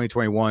in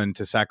 2021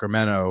 to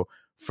Sacramento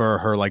for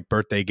her like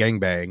birthday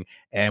gangbang,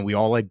 and we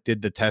all like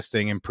did the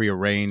testing and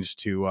prearranged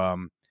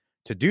to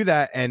do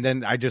that, and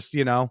then I just,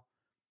 you know,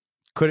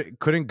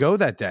 couldn't go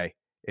that day.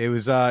 It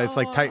was it's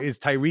like is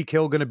Tyreek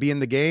Hill going to be in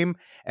the game,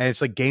 and it's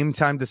like game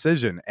time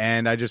decision,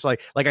 and I just like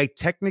I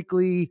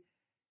technically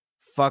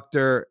fucked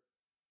her,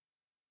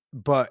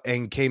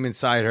 and came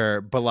inside her,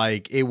 but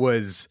like it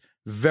was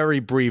very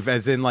brief,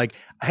 as in like,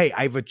 hey,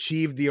 I've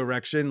achieved the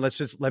erection.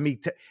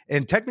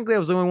 And technically I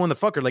was the only one to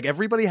fuck her. Like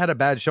everybody had a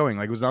bad showing.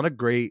 Like it was not a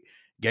great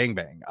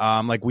gangbang.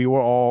 Like we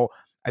were all,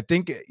 I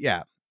think,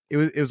 yeah, it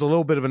was a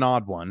little bit of an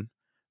odd one,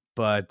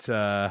 but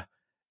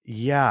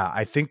yeah,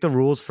 I think the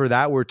rules for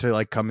that were to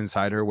like come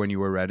inside her when you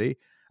were ready.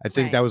 I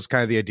think that was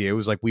kind of the idea. It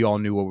was like we all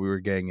knew what we were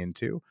getting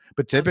into,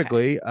 but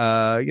typically,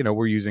 you know,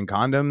 we're using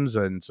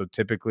condoms, and so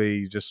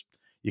typically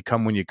you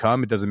come when you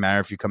come. It doesn't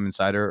matter if you come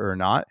inside her or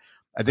not.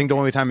 I think the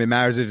only time it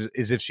matters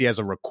is if she has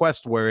a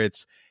request where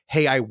it's,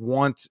 hey, I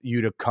want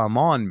you to come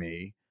on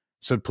me,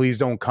 so please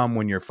don't come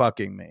when you're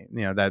fucking me.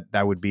 You know,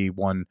 that would be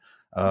one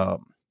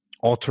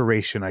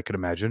alteration I could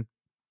imagine.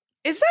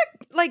 Is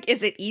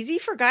it easy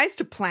for guys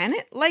to plan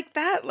it like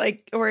that?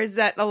 Like, or is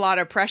that a lot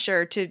of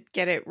pressure to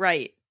get it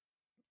right?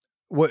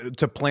 What,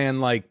 to plan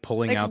like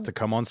pulling out to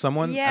come on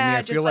someone? Yeah, I mean, I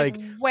just feel like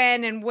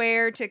when and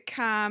where to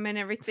come and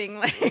everything.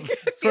 Like, I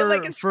for feel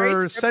like it's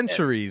very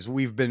centuries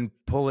we've been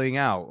pulling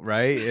out,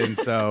 right? And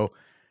so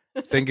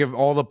think of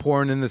all the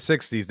porn in the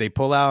 60s. They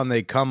pull out and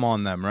they come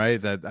on them,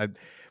 right?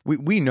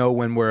 We know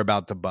when we're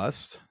about to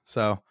bust.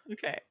 So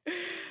okay,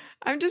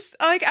 I'm just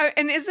like,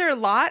 and is there a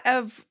lot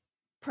of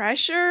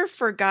pressure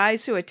for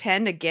guys who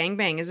attend a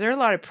gangbang? Is there a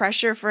lot of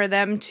pressure for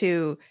them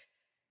to,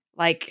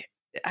 like,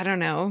 I don't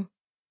know,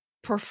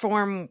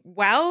 perform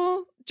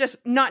well, just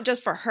not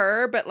just for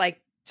her, but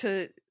like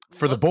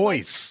for the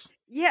boys,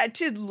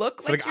 to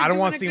look like I don't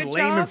want to seem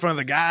lame in front of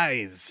the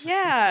guys.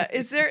 Yeah,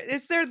 is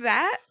there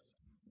that?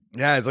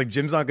 Yeah, it's like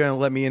Jim's not going to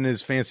let me in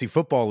his fancy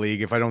football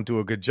league if I don't do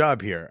a good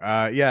job here.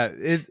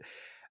 I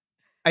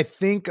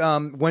think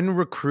when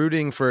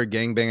recruiting for a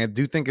gangbang, I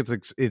do think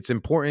it's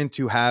important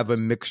to have a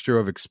mixture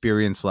of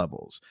experience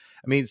levels.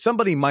 I mean,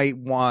 somebody might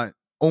want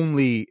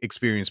only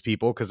experienced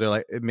people because they're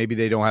like, maybe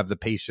they don't have the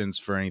patience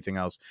for anything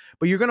else,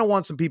 but you're going to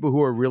want some people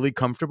who are really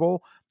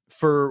comfortable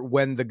for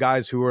when the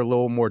guys who are a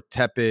little more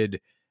tepid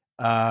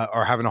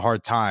are having a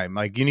hard time.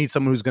 Like you need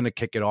someone who's going to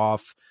kick it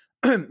off.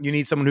 You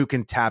need someone who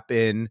can tap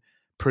in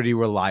pretty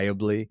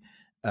reliably,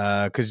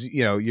 because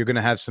you're going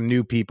to have some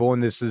new people,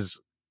 and this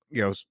is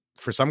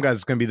for some guys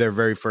it's going to be their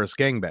very first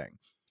gangbang.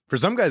 For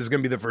some guys it's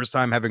going to be the first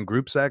time having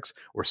group sex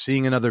or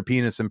seeing another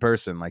penis in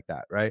person like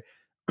that, right?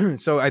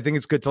 So I think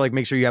it's good to like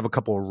make sure you have a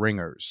couple of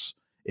ringers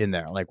in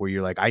there, like where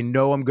you're like, I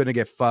know I'm going to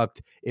get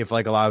fucked if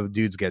like a lot of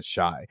dudes get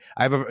shy.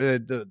 I have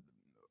the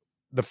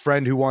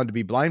friend who wanted to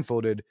be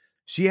blindfolded.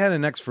 She had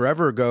an ex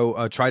forever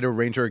ago try to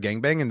arrange her a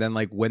gangbang, and then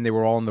like when they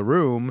were all in the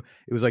room,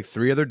 it was like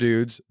 3 other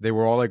dudes. They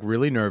were all like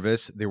really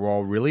nervous. They were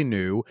all really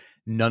new.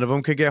 None of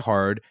them could get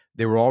hard.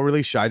 They were all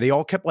really shy. They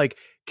all kept like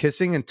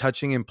kissing and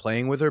touching and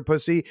playing with her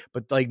pussy,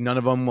 but like none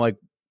of them like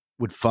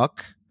would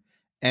fuck.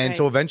 And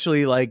so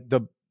eventually like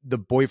the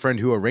boyfriend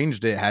who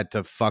arranged it had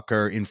to fuck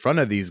her in front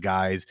of these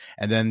guys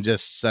and then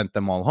just sent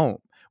them all home,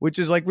 which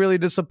is like really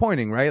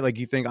disappointing, right? Like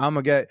you think I'm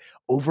gonna get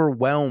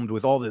overwhelmed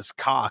with all this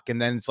cock, and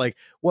then it's like,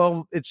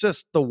 well, it's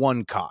just the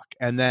one cock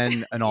and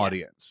then an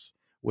audience,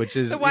 which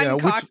is the one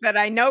cock that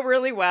I know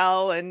really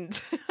well and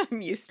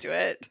I'm used to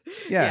it.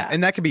 Yeah,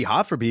 and that can be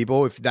hot for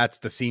people if that's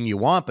the scene you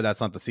want, but that's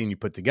not the scene you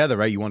put together,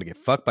 right? You want to get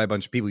fucked by a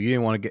bunch of people. You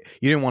didn't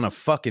want to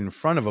fuck in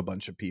front of a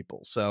bunch of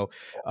people. So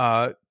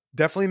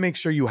definitely make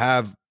sure you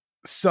have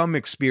some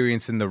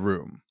experience in the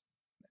room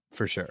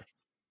for sure.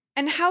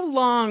 And how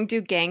long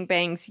do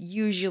gangbangs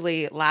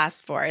usually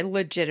last for? I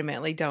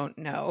legitimately don't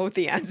know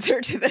the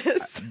answer to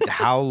this.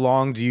 How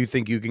long do you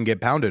think you can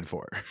get pounded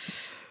for?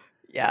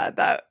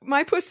 Yeah,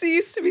 my pussy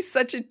used to be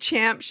such a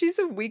champ. She's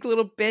a weak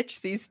little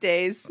bitch these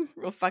days.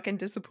 Real fucking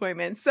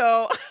disappointment.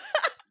 So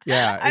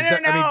yeah, I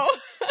don't know.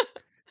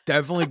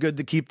 Definitely good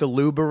to keep the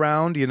lube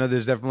around.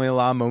 There's definitely a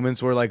lot of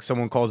moments where like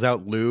someone calls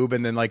out lube,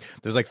 and then like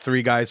there's like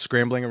 3 guys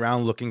scrambling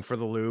around looking for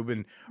the lube,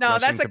 and no,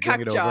 that's a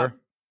cuck job.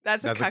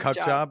 That's a cuck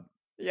job.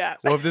 Yeah.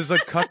 Well, if there's a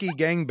cucky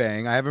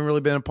gangbang, I haven't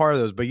really been a part of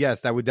those, but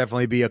yes, that would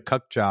definitely be a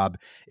cuck job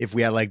if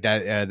we had like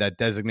that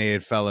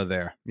designated fella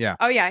there. Yeah.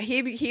 Oh yeah,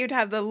 he would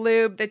have the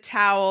lube, the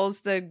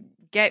towels, the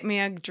get me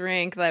a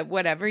drink, like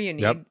whatever you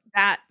need,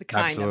 that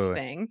kind of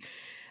thing.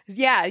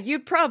 Yeah,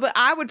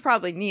 I would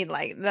probably need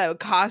like the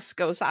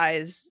Costco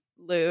size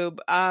lube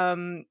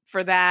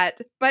for that.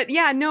 But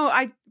yeah, no,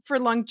 for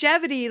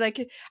longevity,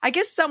 like I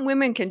guess some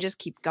women can just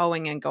keep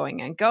going and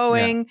going and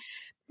going. Yeah.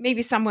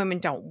 Maybe some women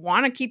don't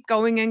want to keep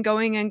going and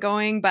going and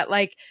going, but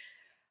like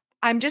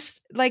I'm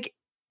just like,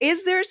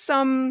 is there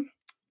some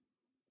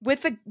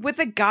with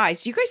the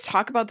guys, do you guys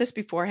talk about this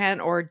beforehand,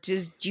 or do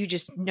you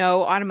just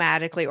know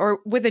automatically? Or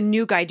with a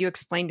new guy, do you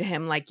explain to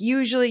him like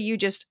usually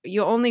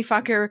you only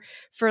fuck her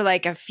for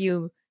like a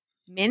few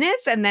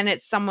minutes and then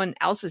it's someone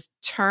else's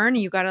turn,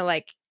 you gotta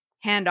like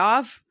hand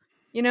off,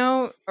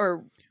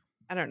 or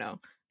I don't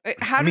know.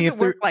 How does it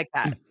work like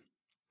that?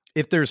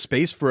 If there's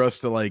space for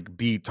us to like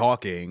be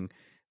talking,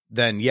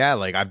 then yeah,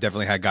 like I've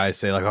definitely had guys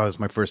say like, oh, it's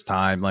my first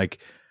time, like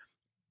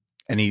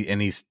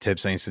any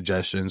tips, any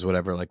suggestions,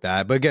 whatever like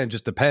that. But again, it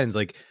just depends.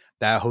 Like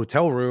that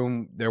hotel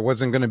room, there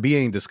wasn't going to be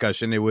any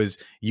discussion. It was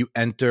you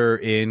enter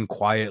in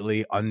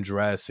quietly,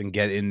 undress, and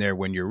get in there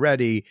when you're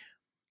ready.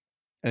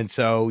 And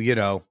so,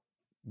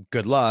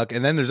 good luck.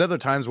 And then there's other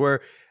times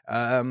where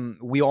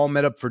we all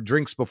met up for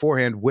drinks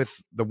beforehand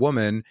with the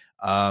woman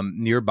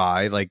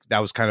nearby. Like that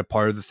was kind of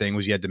part of the thing,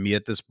 was you had to meet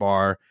at this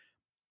bar.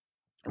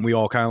 And we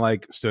all kind of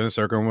like stood in a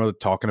circle and we were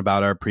talking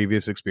about our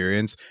previous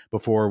experience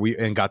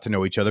and got to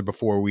know each other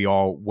before we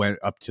all went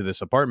up to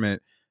this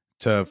apartment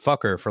to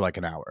fuck her for like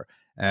an hour.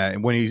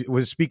 And when he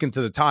was speaking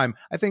to the time,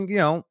 I think,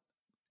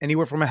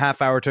 anywhere from a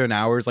half hour to an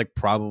hour is like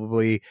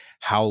probably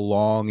how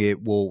long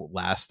it will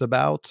last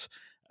about.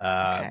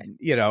 Okay.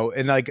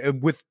 And like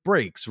with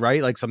breaks,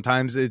 right? Like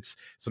sometimes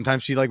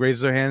she like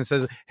raises her hand and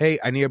says, hey,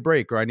 I need a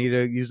break, or I need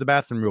to use the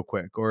bathroom real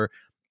quick. Or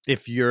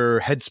if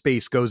your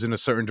headspace goes in a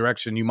certain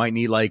direction, you might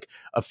need like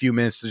a few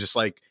minutes to just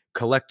like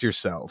collect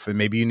yourself. And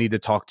maybe you need to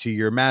talk to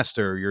your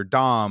master, your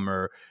dom,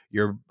 or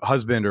your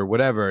husband or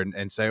whatever,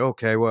 and say,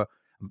 okay, well,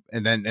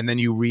 and then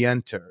you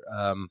re-enter.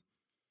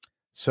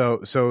 So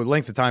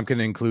length of time can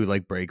include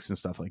like breaks and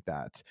stuff like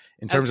that.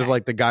 In terms of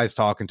like the guys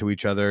talking to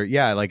each other,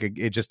 yeah, like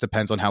it just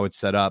depends on how it's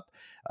set up.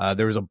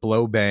 There was a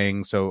blow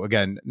bang. So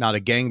again, not a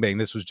gang bang.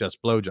 This was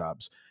just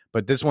blowjobs.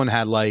 But this one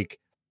had like,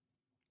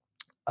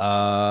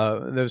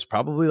 there's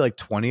probably like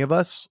 20 of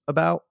us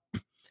about.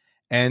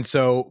 And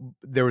so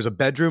there was a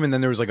bedroom, and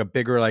then there was like a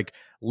bigger like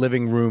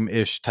living room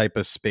ish type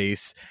of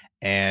space.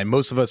 And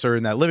most of us are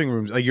in that living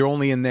room. Like you're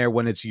only in there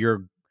when it's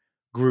your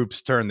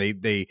group's turn.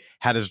 They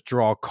had us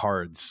draw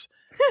cards.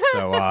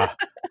 So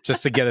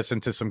just to get us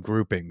into some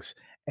groupings.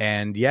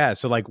 And yeah,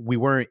 so like we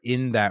weren't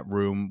in that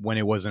room when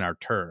it wasn't our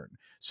turn.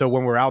 So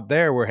when we're out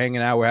there, we're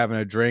hanging out, we're having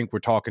a drink, we're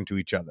talking to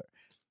each other,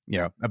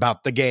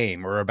 about the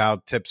game or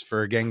about tips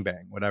for a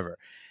gangbang, whatever.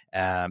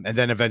 And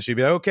then eventually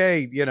be like,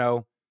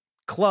 okay,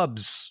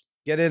 clubs,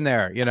 get in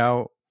there,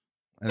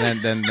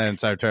 and then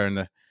it's our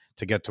turn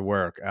to get to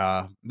work.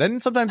 Then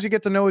sometimes you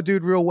get to know a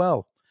dude real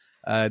well.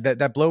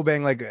 That blow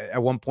bang, like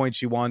at one point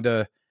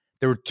there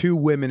were 2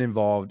 women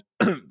involved.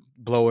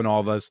 blowing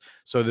all of us.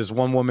 So this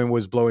one woman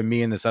was blowing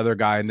me and this other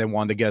guy, and then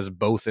wanted to get us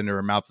both into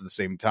her mouth at the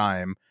same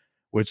time.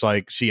 Which,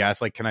 like, she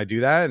asked, like, can I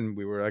do that? And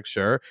we were like,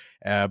 sure.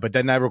 But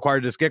then that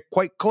required us to get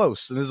quite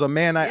close. And this is a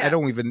man, I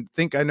don't even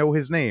think I know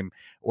his name,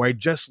 or I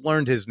just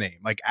learned his name.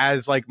 Like,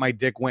 as, like, my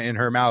dick went in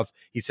her mouth,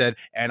 he said,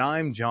 and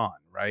I'm John,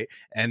 right?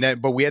 And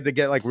then, but we had to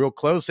get, like, real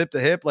close, hip to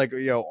hip, like,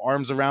 you know,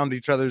 arms around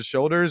each other's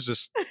shoulders,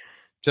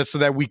 just so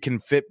that we can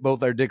fit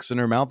both our dicks in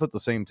her mouth at the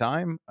same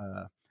time.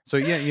 So,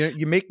 yeah,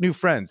 you make new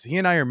friends. He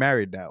and I are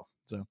married now.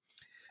 So,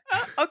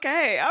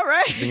 okay. All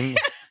right.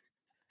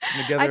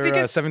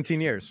 Together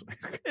 17 years.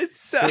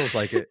 Feels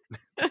like it.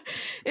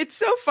 It's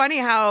so funny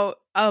how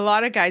a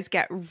lot of guys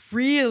get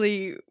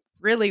really,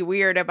 really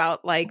weird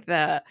about like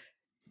the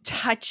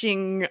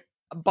touching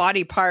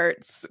body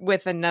parts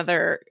with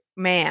another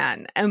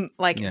man, and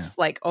like it's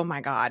like, oh my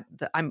god,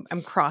 I'm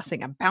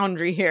crossing a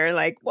boundary here.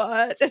 Like,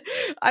 what?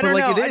 I don't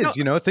know. It is,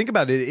 you know, think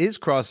about it. It is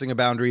crossing a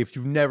boundary if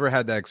you've never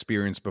had that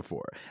experience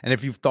before, and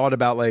if you've thought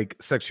about like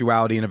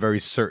sexuality in a very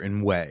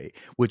certain way,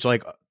 which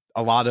like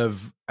a lot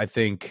of, I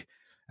think,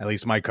 at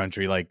least my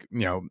country, like,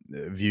 you know,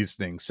 views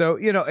things. So,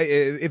 you know,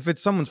 if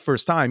it's someone's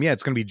first time, yeah,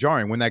 it's going to be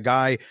jarring. When that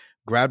guy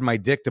grabbed my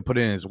dick to put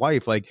it in his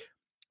wife, like,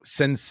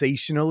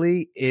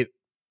 sensationally, it,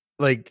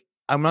 like,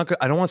 I don't want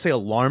to say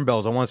alarm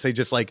bells. I want to say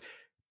just like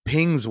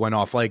pings went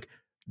off. Like,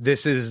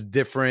 this is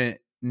different,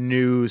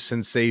 new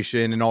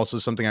sensation, and also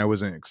something I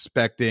wasn't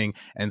expecting,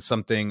 and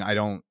something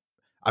I'm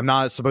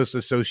not supposed to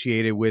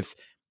associate it with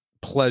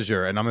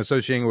pleasure, and I'm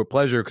associating it with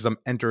pleasure because I'm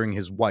entering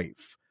his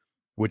wife,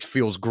 which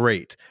feels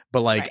great.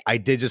 But like, I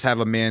did just have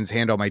a man's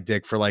hand on my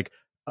dick for like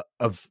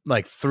of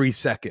like 3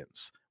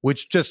 seconds,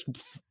 which just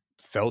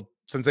felt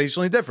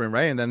sensationally different,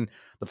 right? And then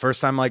the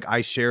first time like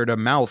I shared a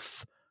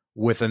mouth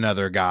with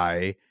another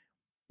guy,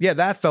 yeah,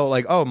 that felt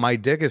like, oh, my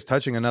dick is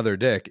touching another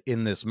dick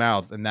in this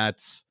mouth, and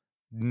that's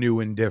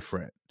new and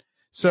different.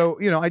 So,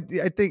 you know, I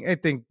think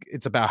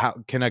it's about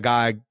how can a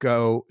guy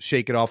go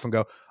shake it off and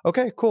go,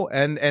 okay, cool,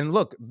 and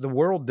look, the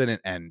world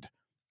didn't end.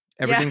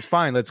 Everything's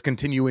fine. Let's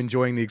continue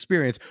enjoying the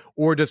experience.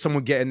 Or does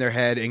someone get in their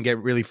head and get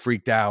really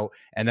freaked out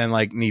and then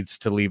like needs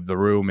to leave the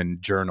room and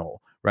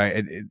journal,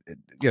 right? You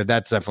know,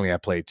 that's definitely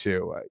at play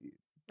too.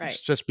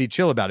 Just be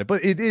chill about it.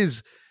 But it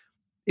is,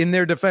 in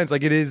their defense,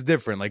 like, it is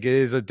different. Like, it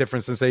is a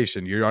different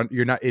sensation.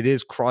 You're not. It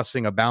is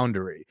crossing a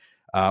boundary,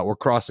 or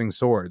crossing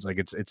swords. Like,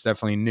 it's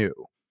definitely new.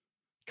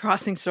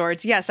 Crossing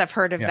swords. Yes, I've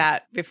heard of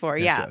that before.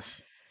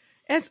 Yes.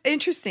 It's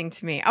interesting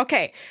to me.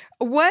 Okay,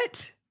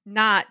 what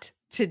not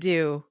to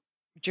do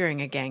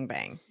during a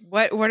gangbang?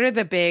 What are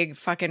the big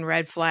fucking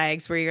red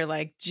flags where you're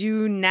like,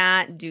 do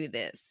not do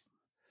this?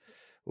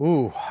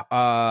 Ooh,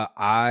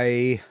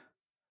 I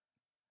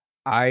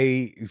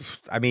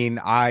mean,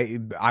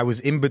 I was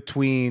in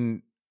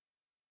between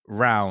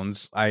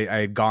rounds. I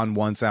had gone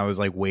once, and I was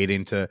like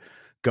waiting to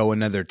go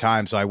another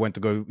time, so I went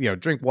to go, you know,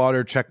 drink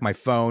water, check my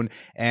phone,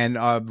 and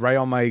right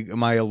on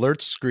my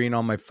alert screen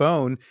on my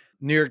phone,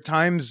 New York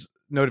Times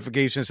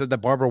notification said that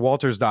Barbara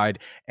Walters died,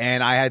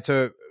 and I had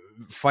to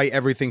fight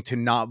everything to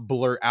not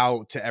blur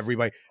out to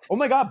everybody, oh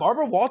my god,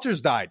 Barbara Walters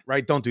died,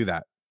 right? Don't do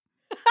that.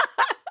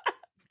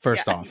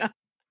 First off,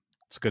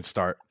 it's a good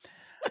start.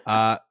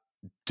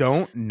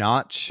 Don't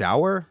not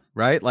shower,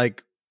 right?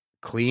 Like,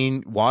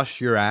 wash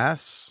your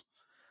ass.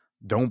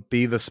 Don't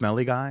be the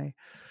smelly guy.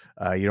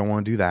 You don't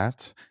want to do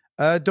that.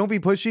 Don't be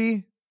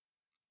pushy.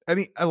 I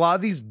mean, a lot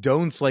of these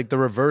don'ts, like the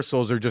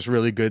reversals, are just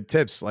really good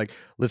tips. Like,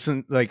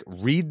 listen, like,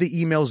 read the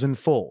emails in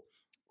full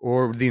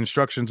or the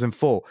instructions in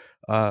full.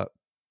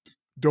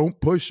 Don't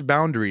push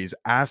boundaries.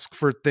 Ask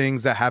for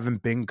things that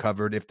haven't been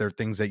covered if they're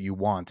things that you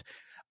want.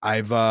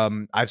 I've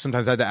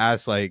sometimes had to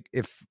ask, like,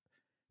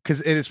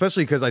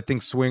 especially because I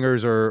think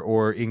swingers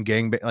or in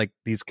gang, like,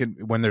 these can,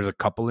 when there's a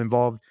couple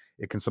involved,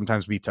 it can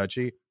sometimes be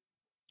touchy.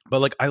 But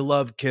like, I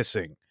love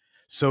kissing,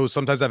 so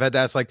sometimes I've had to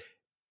ask, like,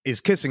 is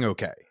kissing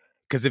okay?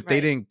 Because if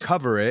they didn't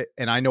cover it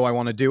and I know I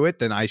want to do it,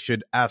 then I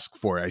should ask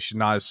for it. I should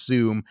not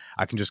assume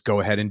I can just go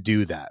ahead and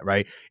do that,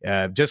 right?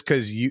 Just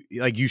because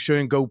you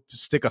shouldn't go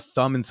stick a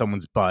thumb in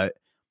someone's butt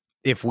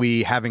if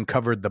we haven't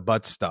covered the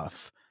butt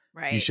stuff.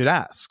 Right. You should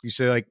ask. You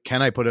say, like,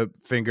 can I put a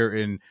finger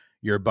in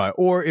your butt?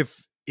 Or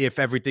if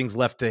everything's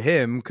left to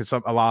him, because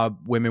a lot of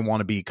women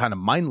want to be kind of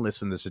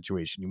mindless in the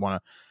situation. You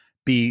want to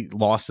be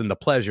lost in the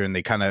pleasure, and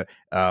they kind of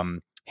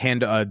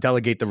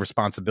delegate the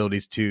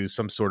responsibilities to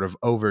some sort of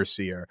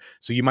overseer.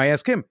 So you might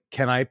ask him,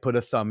 can I put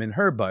a thumb in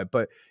her butt?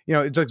 But, you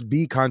know, it's like,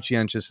 be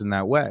conscientious in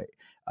that way.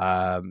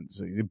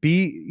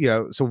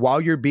 So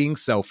while you're being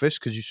selfish,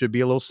 because you should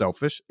be a little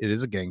selfish, it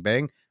is a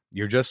gangbang,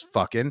 you're just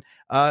fucking,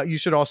 you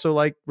should also,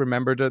 like,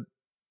 remember to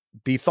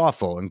be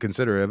thoughtful and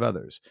considerate of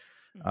others.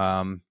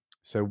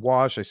 So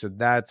wash, I said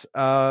that.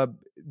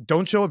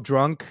 Don't show up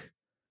drunk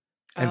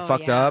and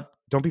fucked up.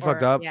 Don't be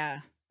fucked up. Yeah.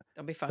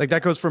 Don't be fucked like,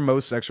 that goes for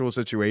most sexual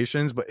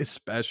situations, but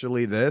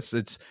especially this.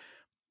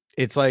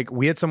 It's like,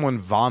 we had someone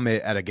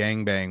vomit at a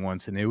gangbang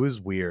once, and it was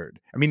weird.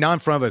 I mean, not in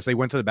front of us. They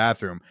went to the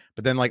bathroom,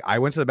 but then, like, I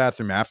went to the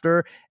bathroom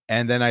after,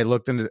 and then I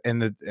looked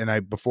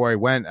before I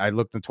went, I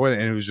looked in the toilet,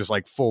 and it was just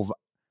like full.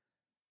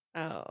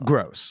 Oh,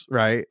 gross,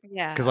 right?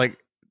 Because yeah. like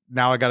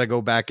now I got to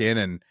go back in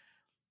and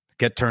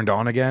get turned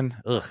on again.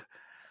 Ugh.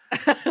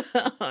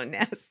 Oh,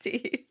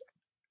 nasty.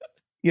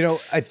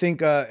 I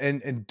think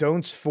and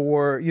don'ts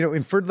for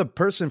and for the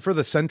person, for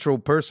the central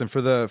person,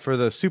 for the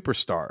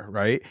superstar,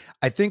 right?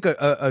 I think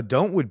a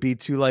don't would be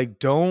to like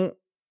tr-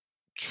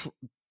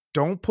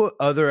 don't put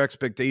other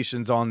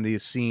expectations on the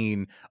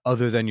scene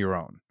other than your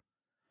own.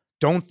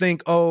 Don't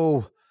think,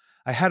 oh,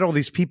 I had all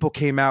these people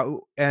came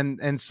out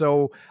and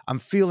so I'm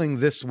feeling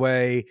this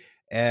way,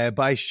 but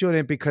I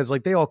shouldn't because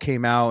like they all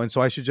came out and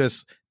so I should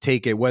just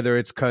take it, whether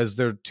it's because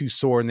they're too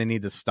sore and they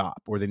need to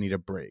stop or they need a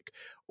break,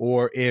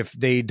 or if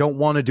they don't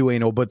want to do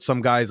anal, but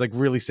some guy's like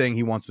really saying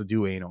he wants to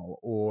do anal,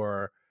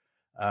 or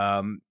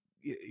um,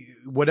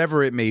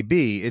 whatever it may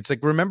be. It's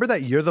like, remember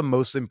that you're the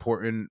most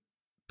important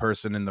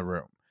person in the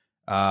room.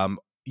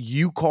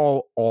 You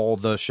call all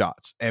the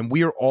shots and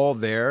we are all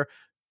there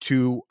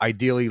to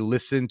ideally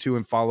listen to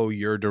and follow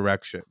your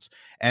directions.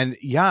 And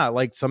yeah,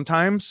 like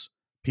sometimes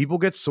people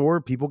get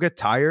sore, people get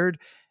tired,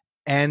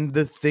 and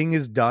the thing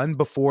is done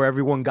before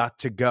everyone got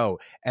to go.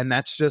 And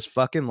that's just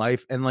fucking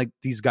life. And like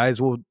these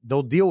guys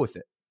they'll deal with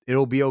it.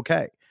 It'll be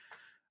okay.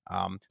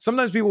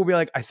 Sometimes people will be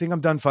like, I think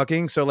I'm done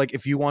fucking. So like,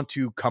 if you want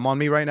to come on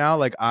me right now,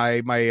 like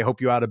I might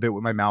help you out a bit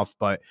with my mouth,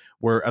 but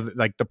we're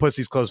like the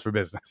pussy's closed for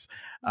business,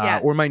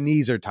 Yeah. or my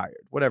knees are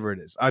tired, whatever it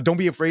is. Don't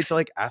be afraid to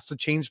like ask to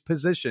change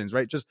positions,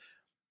 right? Just,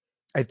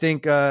 I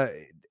think,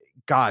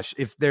 gosh,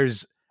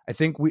 I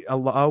think a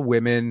lot of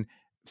women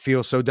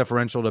feel so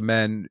deferential to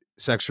men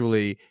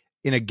sexually.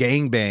 In a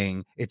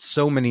gangbang, it's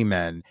so many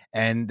men,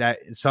 and that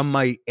some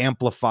might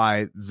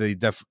amplify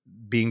the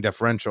being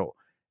deferential.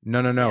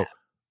 No. Yeah.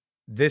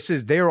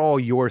 They're all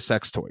your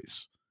sex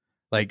toys.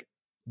 Like,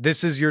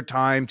 this is your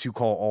time to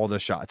call all the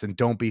shots and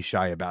don't be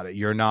shy about it.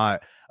 You're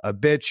not a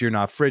bitch. You're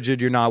not frigid.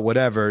 You're not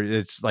whatever.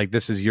 It's like,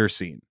 this is your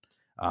scene.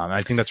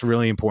 I think that's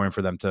really important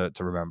for them to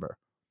remember.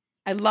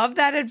 I love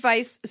that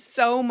advice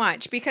so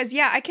much because,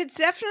 yeah, I could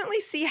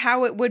definitely see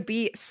how it would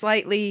be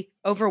slightly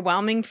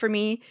overwhelming for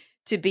me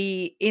to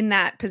be in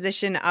that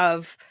position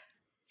of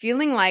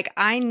feeling like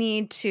I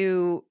need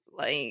to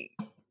like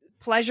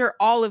pleasure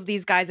all of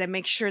these guys and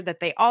make sure that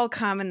they all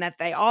come and that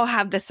they all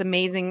have this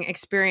amazing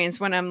experience,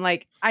 when I'm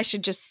like, I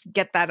should just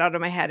get that out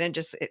of my head and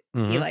just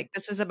be like,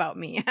 this is about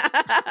me.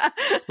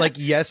 Like,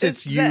 yes,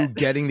 it's you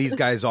getting these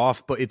guys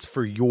off, but it's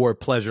for your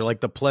pleasure.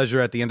 Like, the pleasure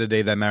at the end of the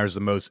day that matters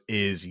the most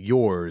is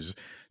yours.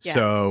 Yeah.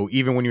 So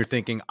even when you're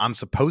thinking, I'm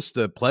supposed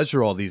to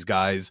pleasure all these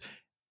guys,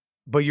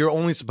 but you're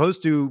only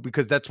supposed to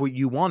because that's what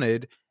you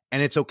wanted.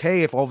 And it's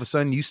okay if all of a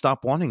sudden you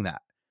stop wanting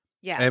that.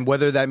 Yeah. And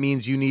whether that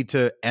means you need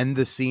to end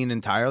the scene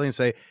entirely and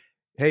say,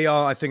 hey,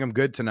 y'all, I think I'm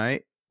good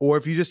tonight. Or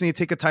if you just need to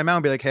take a time out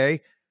and be like, hey, I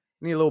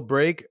need a little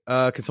break.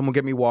 Can someone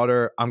get me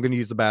water? I'm going to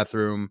use the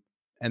bathroom.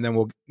 And then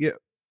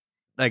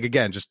like,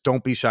 again, just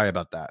don't be shy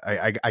about that.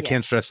 I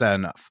can't stress that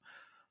enough.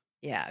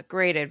 Yeah.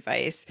 Great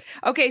advice.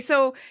 Okay.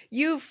 So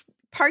you've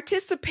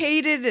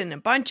participated in a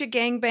bunch of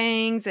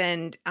gangbangs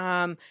and,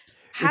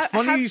 it's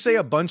funny you say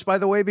a bunch, by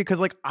the way,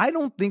 because like I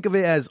don't think of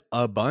it as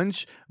a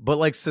bunch, but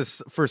like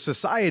for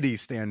society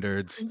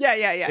standards, yeah,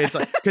 it's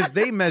like, because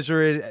they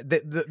measure it.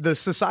 The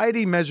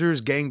society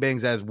measures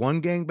gangbangs as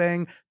 1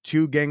 gangbang,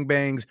 2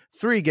 gangbangs,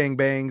 3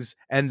 gangbangs,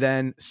 and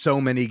then so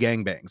many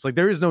gangbangs. Like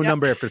there is no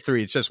number after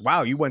 3. It's just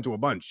wow, you went to a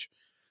bunch.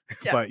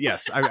 But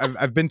yes,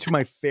 I've been to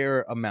my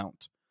fair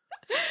amount.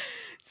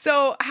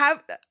 So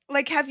have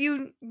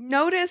you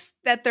noticed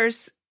that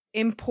there's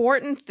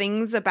important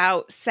things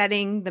about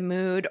setting the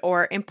mood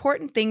or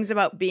important things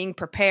about being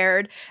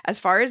prepared as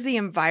far as the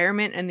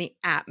environment and the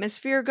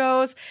atmosphere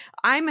goes?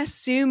 I'm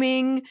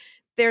assuming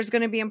there's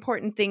going to be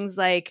important things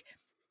like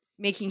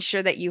making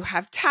sure that you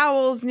have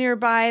towels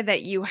nearby,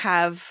 that you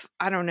have,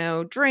 I don't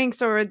know,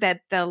 drinks, or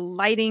that the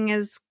lighting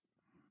is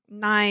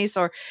nice.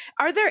 Or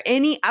are there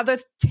any other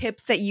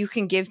tips that you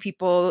can give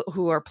people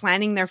who are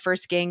planning their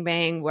first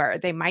gangbang where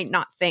they might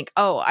not think,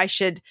 oh, I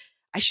should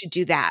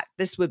do that.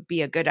 This would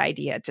be a good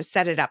idea to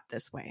set it up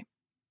this way.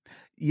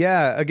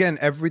 Yeah, again,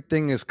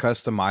 everything is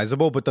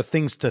customizable, but the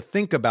things to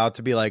think about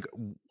to be like,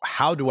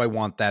 how do I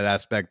want that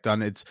aspect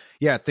done? It's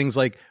things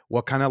like,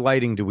 what kind of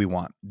lighting do we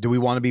want? Do we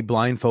want to be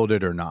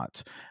blindfolded or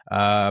not?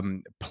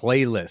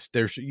 Playlist.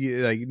 There's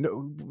like,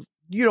 no,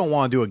 you don't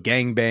want to do a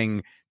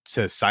gangbang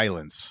to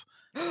silence.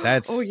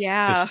 That's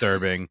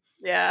disturbing.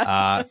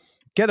 Yeah.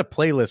 Get a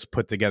playlist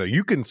put together.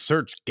 You can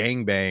search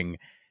gangbang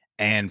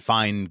and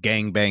find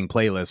gangbang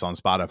playlists on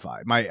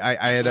Spotify.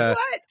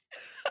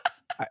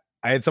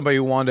 I had somebody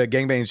who wanted a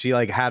gangbang. She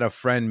like had a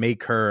friend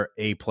make her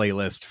a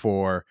playlist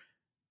for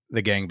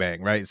the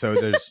gangbang, right? So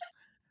there's,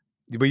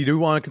 but you do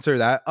want to consider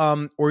that.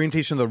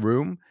 Orientation of the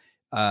room.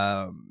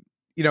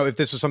 If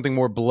this was something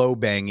more blow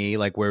bangy,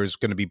 like where it's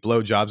going to be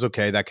blow jobs,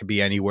 okay, that could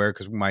be anywhere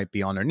because we might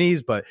be on our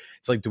knees. But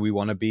it's like, do we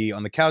want to be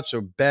on the couch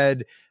or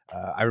bed?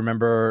 I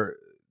remember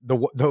the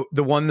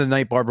one the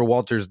night Barbara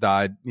Walters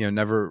died.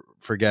 Never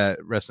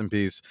forget. Rest in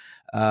peace.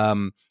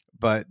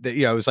 But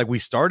it was like we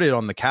started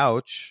on the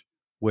couch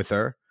with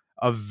her.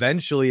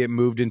 Eventually, it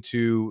moved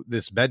into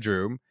this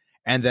bedroom,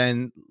 And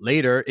then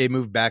later it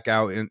moved back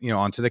out and,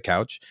 onto the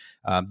couch,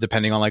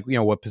 depending on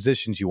what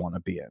positions you want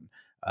to be in.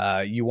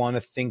 You want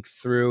to think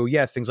through,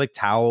 things like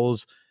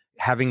towels,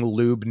 having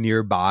lube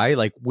nearby,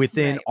 like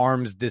within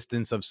arm's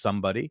distance of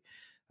somebody,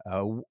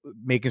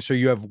 making sure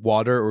you have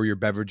water or your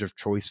beverage of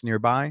choice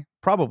nearby,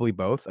 probably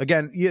both.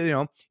 Again,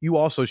 you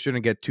also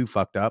shouldn't get too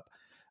fucked up.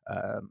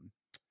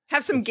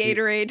 Have some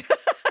Gatorade.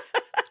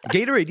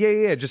 Gatorade,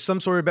 yeah, just some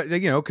sort of,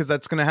 because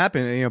that's going to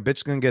happen.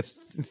 Bitch going to get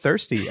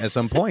thirsty at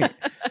some point.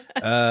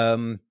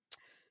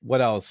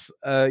 What else?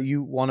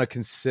 You want to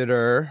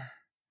consider?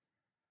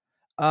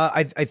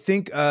 I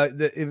think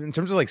in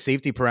terms of like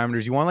safety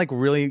parameters, you want to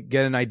really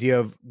get an idea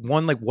of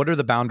one, what are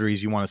the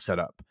boundaries you want to set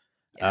up?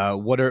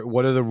 What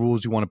are the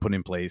rules you want to put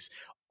in place?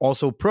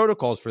 Also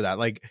protocols for that.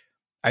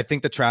 I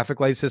think the traffic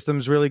light system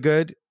is really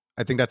good.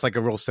 I think that's a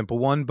real simple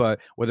one, but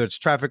whether it's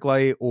traffic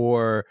light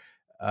or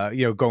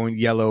going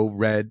yellow,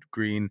 red,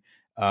 green,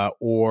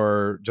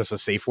 or just a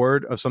safe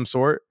word of some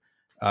sort.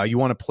 You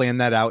want to plan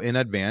that out in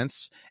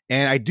advance.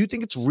 And I do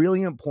think it's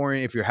really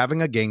important if you're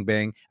having a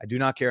gangbang, I do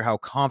not care how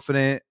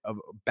confident of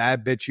a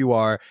bad bitch you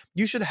are,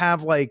 you should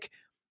have like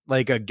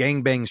a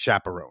gangbang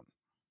chaperone.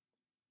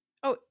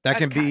 Oh, that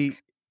can be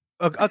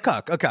a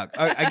cuck.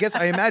 I guess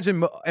I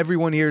imagine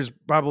everyone here is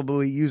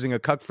probably using a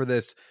cuck for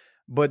this,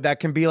 but that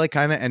can be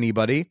kind of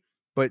anybody.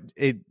 But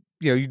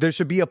there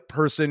should be a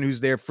person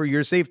who's there for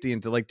your safety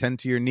and to tend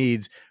to your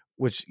needs,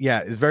 which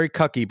is very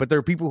cucky. But there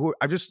are people who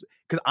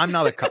because I'm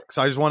not a cuck,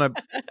 so I just want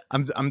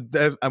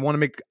to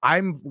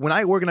when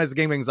I organize the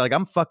gangbangs,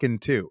 I'm fucking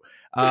too.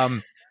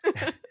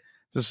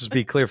 Just to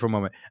be clear for a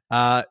moment.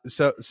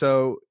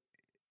 So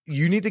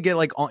you need to get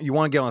you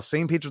want to get on the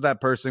same page with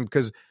that person,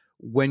 because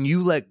when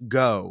you let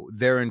go,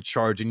 they're in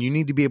charge, and you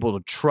need to be able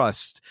to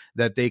trust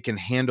that they can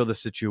handle the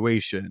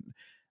situation.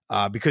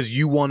 Because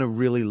you want to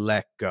really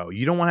let go.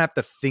 You don't want to have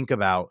to think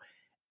about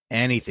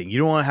anything. You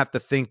don't want to have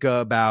to think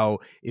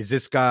about, is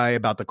this guy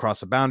about to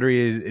cross a boundary?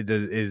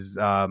 Is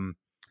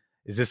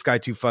this guy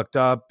too fucked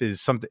up?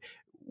 Is something?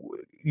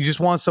 You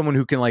just want someone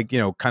who can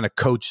kind of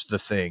coach the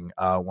thing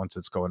once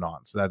it's going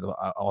on. So that's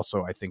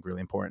also, I think, really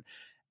important.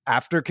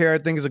 Aftercare, I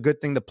think, is a good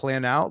thing to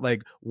plan out.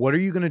 What are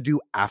you going to do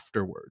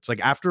afterwards?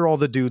 After all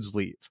the dudes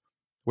leave,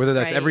 whether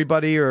that's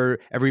everybody or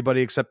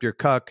everybody except your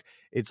cuck,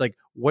 it's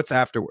what's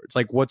afterwards?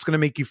 What's going to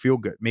make you feel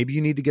good? Maybe you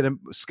need to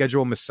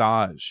schedule a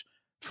massage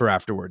for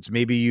afterwards.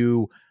 Maybe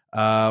you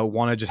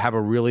want to just have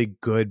a really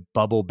good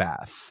bubble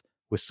bath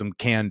with some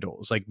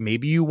candles.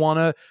 Maybe you want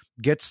to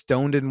get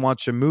stoned and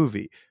watch a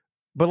movie.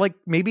 But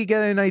maybe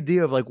get an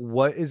idea of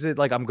what is it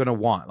I'm going to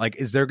want?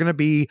 Is there going to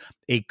be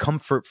a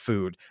comfort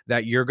food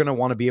that you're going to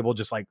want to be able to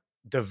just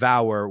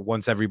devour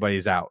once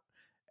everybody's out?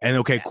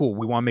 And cool.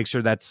 We want to make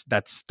sure that's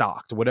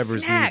stocked,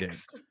 whatever's needed.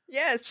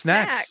 Yes.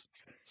 Snacks.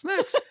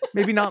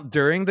 Maybe not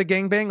during the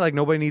gangbang.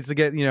 Nobody needs to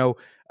get,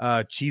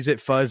 Cheez-It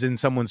fuzz in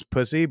someone's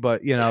pussy.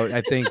 But,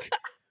 I think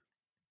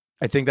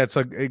that's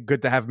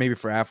good to have maybe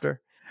for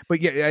after. But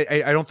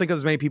I don't think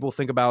as many people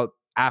think about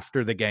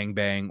after the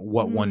gangbang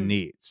what one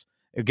needs.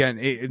 Again,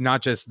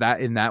 not just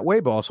that in that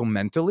way, but also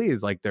mentally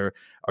is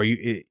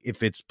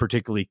if it's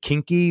particularly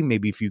kinky,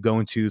 maybe if you go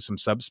into some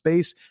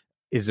subspace,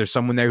 is there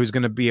someone there who's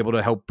going to be able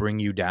to help bring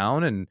you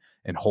down and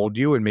hold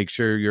you and make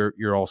sure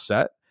you're all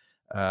set?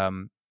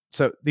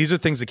 So these are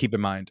things to keep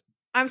in mind.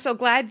 I'm so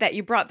glad that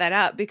you brought that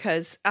up,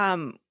 because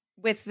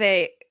with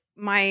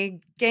my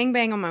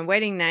gangbang on my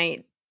wedding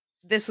night,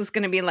 this was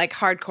going to be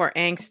hardcore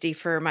angsty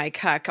for my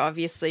cuck,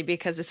 obviously,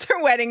 because it's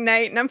her wedding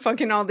night and I'm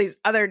fucking all these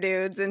other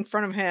dudes in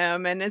front of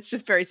him, and it's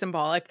just very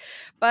symbolic.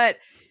 But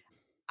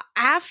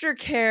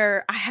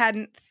aftercare, I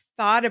hadn't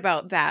thought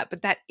about that,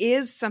 but that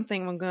is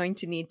something I'm going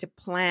to need to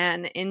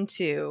plan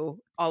into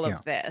all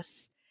of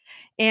this.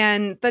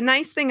 And the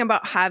nice thing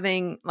about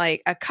having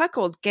a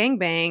cuckold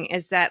gangbang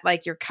is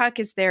that your cuck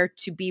is there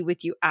to be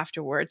with you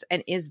afterwards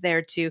and is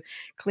there to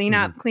clean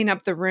up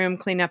the room,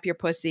 clean up your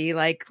pussy,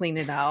 clean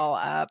it all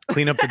up,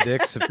 clean up the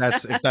dicks if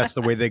that's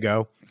the way they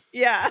go.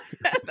 Yeah,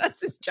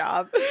 that's his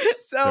job.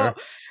 So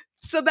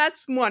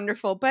that's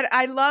wonderful. But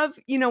I love,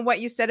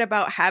 what you said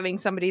about having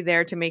somebody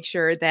there to make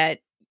sure that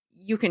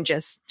you can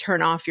just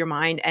turn off your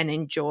mind and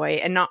enjoy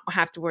and not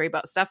have to worry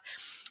about stuff.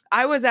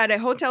 I was at a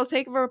hotel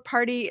takeover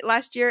party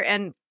last year,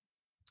 and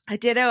I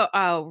did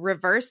a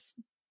reverse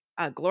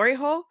glory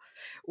hole,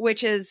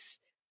 which is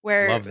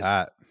where love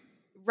that.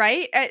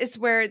 Right? It's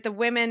where the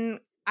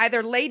women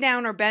either lay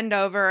down or bend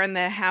over, and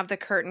they have the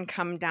curtain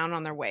come down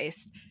on their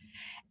waist.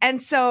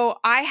 And so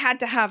I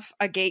had to have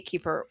a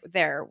gatekeeper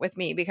there with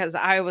me, because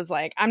I was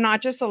I'm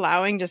not just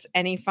allowing just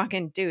any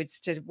fucking dudes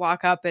to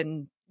walk up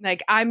and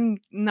I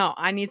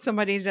need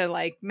somebody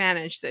to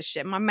manage this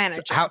shit. My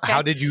manager. So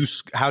how did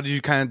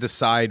you kind of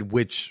decide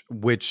which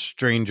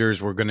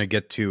strangers were going to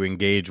get to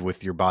engage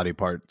with your body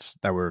parts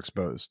that were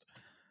exposed?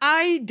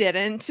 I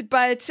didn't,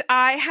 but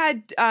I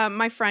had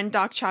my friend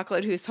Doc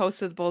Chocolate, who's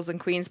host of the Bulls and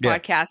Queens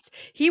podcast.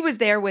 He was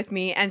there with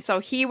me, and so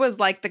he was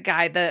the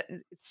guy that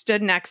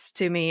stood next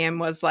to me and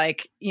was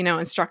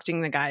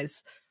instructing the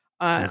guys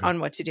on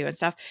what to do and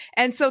stuff.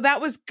 And so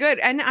that was good.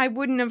 And I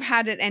wouldn't have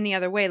had it any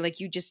other way. Like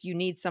you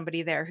need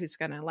somebody there who's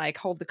going to like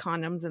hold the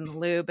condoms and the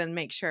lube and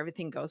make sure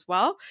everything goes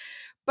well.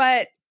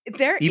 But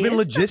there even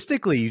is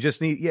logistically, you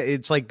just need,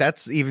 it's like,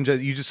 that's even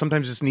just, you just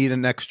sometimes just need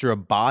an extra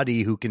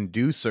body who can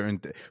do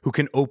who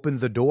can open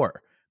the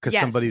door because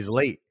somebody's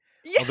late.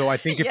 Yeah. Although I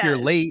think if you're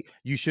late,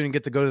 you shouldn't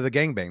get to go to the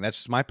gangbang. That's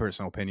just my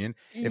personal opinion.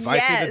 If I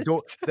say the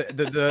door,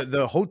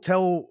 the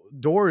hotel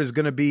door is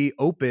going to be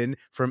open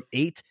from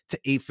 8 to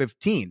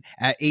 8:15.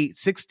 At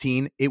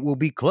 8:16, it will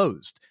be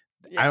closed.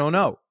 I don't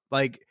know.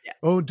 Like,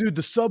 oh, dude,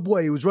 the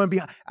subway was running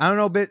behind. I don't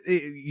know, but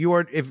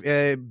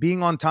if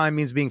being on time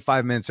means being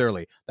 5 minutes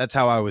early. That's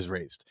how I was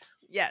raised.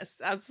 Yes,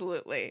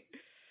 absolutely.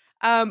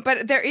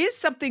 But there is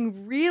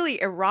something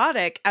really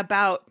erotic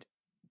about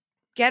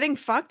getting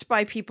fucked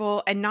by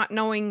people and not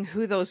knowing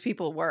who those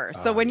people were.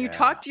 So when you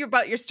talked to you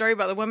about your story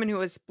about the woman who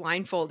was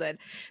blindfolded,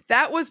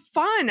 that was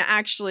fun,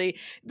 actually.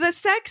 The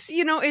sex,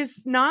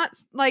 is not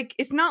like,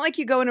 it's not like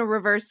you go in a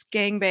reverse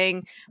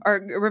gangbang or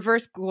a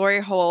reverse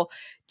glory hole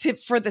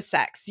for the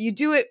sex. You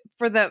do it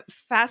for the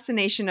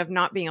fascination of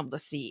not being able to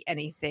see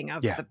anything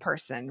of the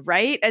person,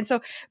 right? And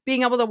so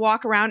being able to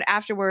walk around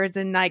afterwards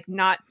and like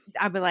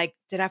I'd be like,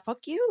 did I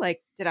fuck you?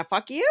 Like, did I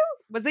fuck you?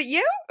 Was it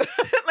you?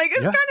 Like,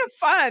 it's kind of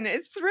fun.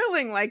 It's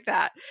thrilling like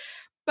that.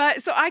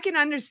 But so I can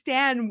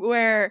understand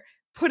where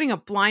putting a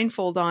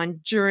blindfold on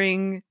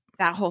during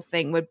that whole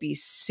thing would be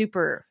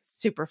super,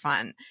 super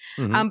fun.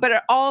 Mm-hmm. But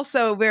it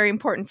also very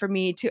important for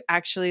me to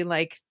actually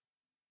like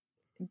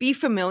be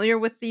familiar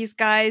with these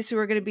guys who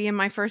are going to be in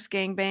my first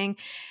gangbang,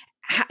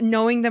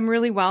 knowing them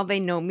really well. They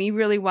know me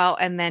really well.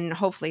 And then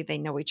hopefully they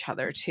know each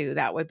other too.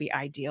 That would be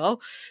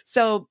ideal.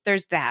 So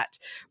there's that.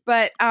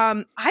 But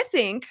I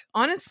think,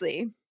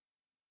 honestly,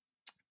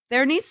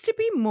 there needs to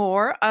be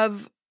more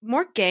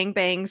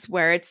gangbangs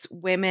where it's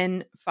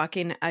women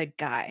fucking a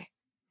guy.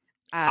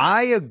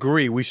 I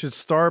agree. We should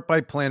start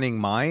by planning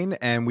mine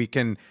and we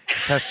can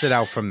test it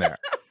out from there.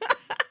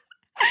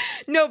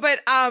 No,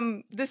 but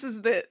this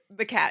is the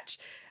catch.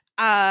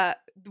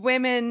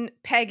 Women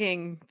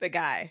pegging the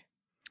guy.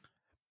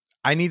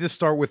 I need to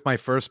start with my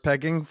first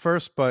pegging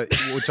first, but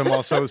which I'm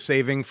also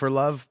saving for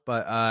love.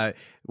 But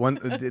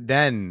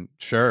then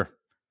sure.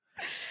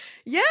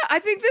 Yeah, I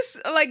think this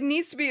like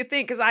needs to be a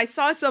thing because I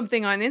saw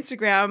something on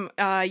Instagram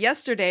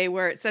yesterday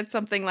where it said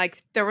something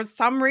like there was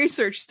some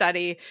research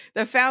study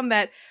that found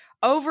that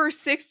over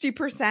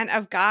 60%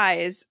 of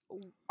guys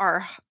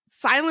are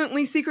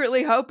silently,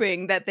 secretly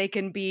hoping that they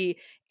can be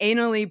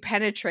anally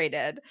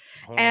penetrated.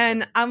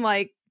 And I'm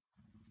like,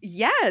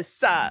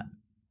 yes.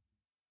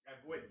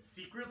 Wait,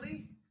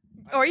 secretly?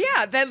 Or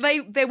yeah, that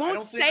they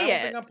won't say it. I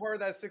don't think I'm part of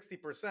that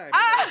 60%.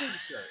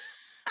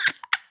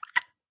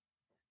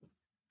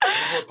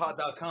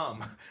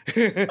 Pod.com.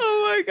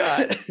 Oh my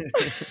God.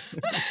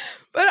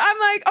 But I'm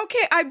like,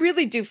 okay, I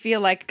really do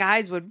feel like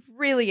guys would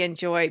really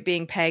enjoy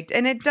being pegged.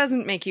 And it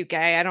doesn't make you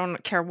gay. I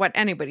don't care what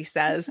anybody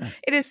says.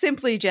 It is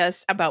simply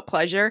just about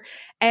pleasure.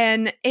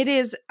 And it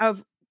is a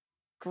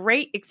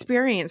great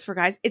experience for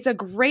guys. It's a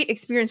great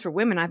experience for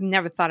women. I've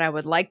never thought I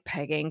would like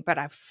pegging, but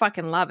I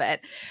fucking love it.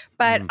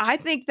 But I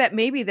think that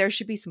maybe there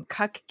should be some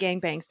cuck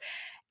gangbangs.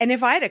 And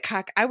if I had a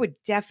cuck, I would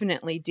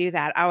definitely do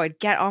that. I would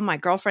get all my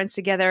girlfriends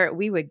together.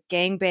 We would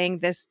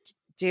gangbang this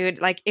dude.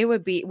 Like we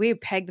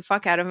would peg the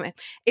fuck out of him.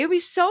 It would be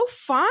so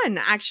fun.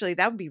 Actually,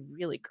 that would be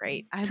really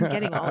great. I'm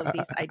getting all of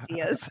these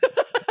ideas.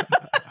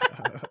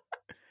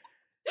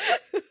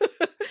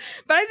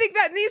 But I think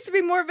that needs to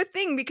be more of a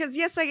thing because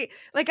yes, I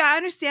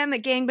understand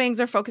that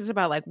gangbangs are focused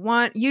about like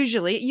one,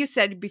 usually you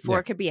said before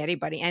it could be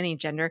anybody, any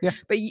gender,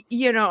 but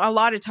a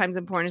lot of times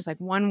important is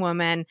like one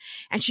woman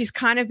and she's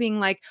kind of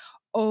being like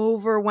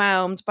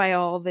overwhelmed by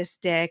all this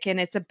dick and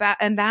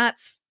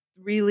that's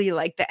really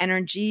like the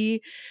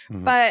energy.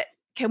 But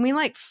can we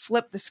like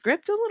flip the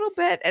script a little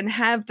bit and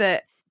have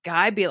the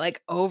guy be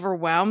like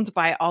overwhelmed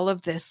by all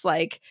of this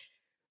like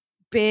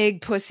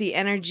big pussy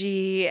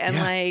energy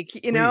and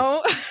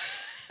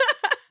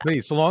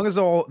Please, so long as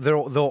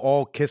they'll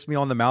all kiss me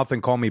on the mouth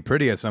and call me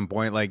pretty at some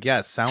point. Like,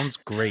 yes, sounds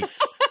great.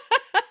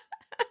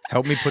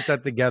 Help me put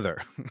that together.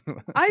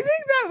 I think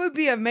that would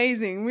be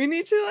amazing. We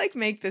need to like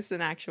make this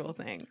an actual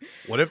thing.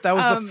 What if that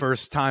was the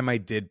first time I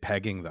did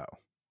pegging though?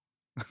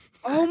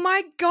 Oh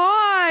my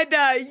God.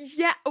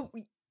 Yeah.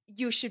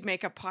 You should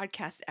make a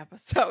podcast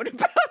episode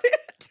about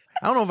it.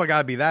 I don't know if I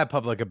gotta be that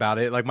public about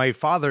it. Like my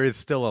father is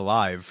still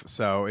alive,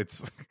 so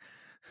it's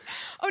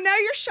Oh, now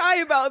you're shy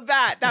about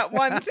that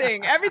one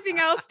thing. Everything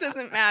else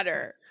doesn't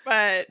matter.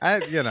 But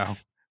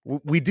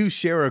we do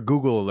share a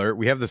Google alert.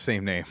 We have the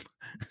same name.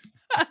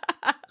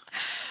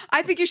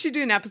 I think you should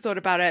do an episode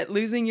about it.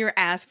 Losing your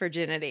ass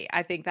virginity.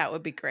 I think that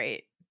would be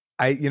great.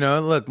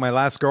 Look, my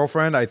last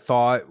girlfriend, I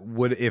thought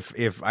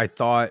if I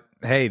thought,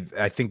 hey,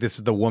 I think this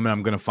is the woman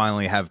I'm going to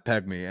finally have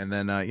peg me. And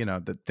then,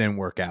 that didn't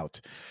work out.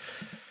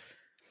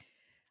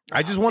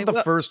 I just want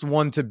the first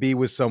one to be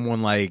with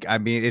someone like, I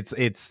mean,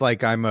 it's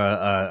like I'm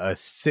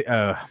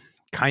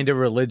kind of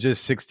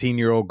religious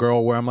 16-year-old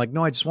girl where I'm like,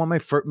 no, I just want the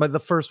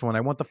first one.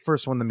 I want the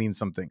first one to mean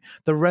something.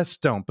 The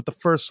rest don't, but the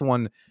first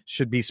one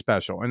should be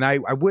special. And I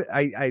would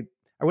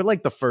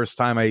like the first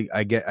time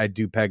I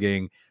do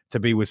pegging to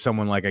be with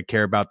someone like I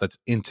care about, that's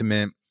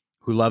intimate,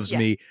 who loves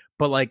me.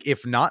 But like,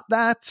 if not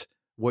that,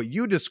 what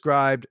you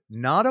described,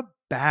 not a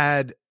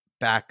bad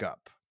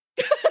backup.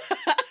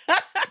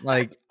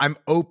 Like, I'm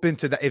open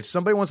to that. If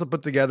somebody wants to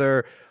put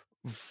together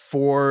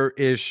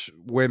 4-ish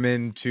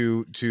women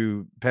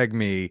to peg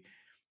me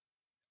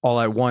all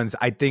at once,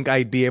 I think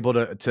I'd be able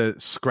to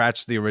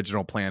scratch the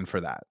original plan for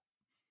that.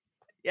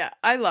 Yeah,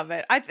 I love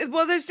it.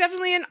 Well, there's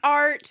definitely an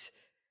art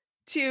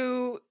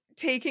to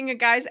taking a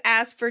guy's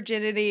ass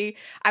virginity.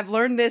 I've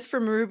learned this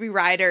from Ruby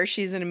Ryder.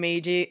 She's an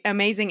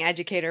amazing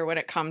educator when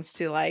it comes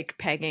to like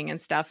pegging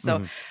and stuff.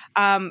 So,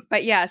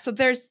 but yeah, so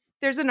there's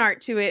an art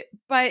to it,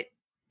 but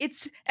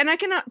and I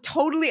cannot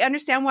totally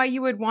understand why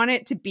you would want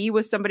it to be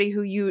with somebody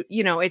who you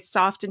know, it's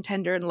soft and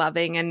tender and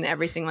loving and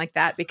everything like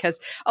that, because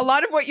a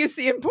lot of what you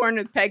see in porn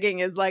with pegging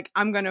is like,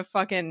 I'm going to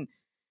fucking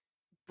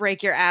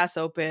break your ass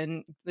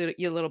open,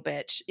 you little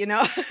bitch, you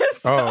know?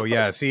 Oh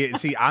yeah.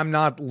 See, I'm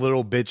not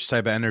little bitch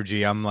type of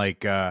energy. I'm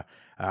like, I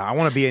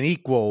want to be an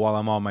equal while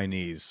I'm on my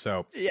knees.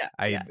 So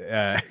but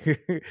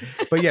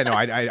yeah, no,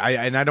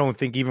 I don't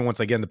think even once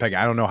I get in the peg,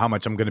 I don't know how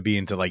much I'm going to be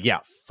into like, yeah,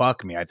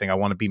 fuck me. I think I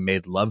want to be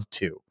made love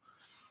to.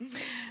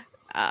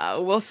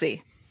 We'll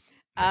see.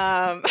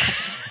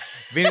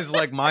 Venus is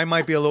like, mine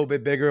might be a little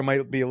bit bigger, it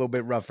might be a little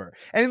bit rougher.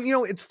 And you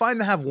know, it's fine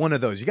to have one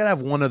of those. You got to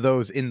have one of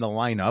those in the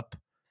lineup,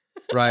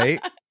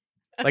 right?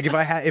 Like if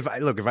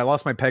I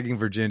lost my pegging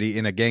virginity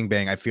in a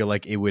gangbang, I feel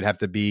like it would have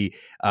to be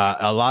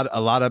a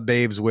lot of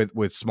babes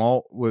with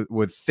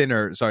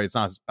thinner. Sorry, it's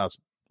not about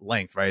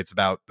length, right? It's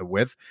about the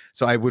width.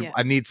 So I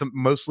need some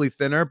mostly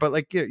thinner, but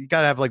like you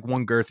gotta have like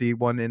one girthy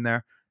one in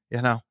there,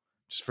 you know,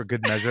 just for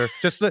good measure,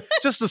 just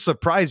to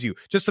surprise you,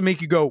 just to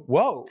make you go,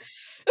 whoa.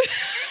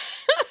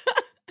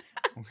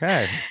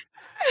 Okay.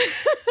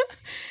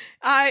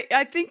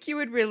 I think you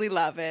would really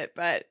love it.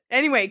 But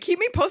anyway, keep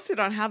me posted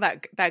on how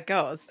that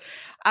goes.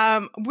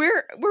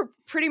 We're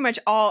pretty much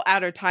all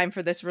out of time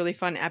for this really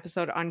fun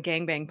episode on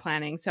gangbang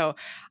planning. So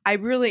I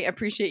really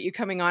appreciate you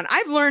coming on.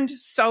 I've learned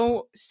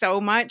so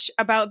much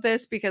about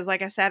this because,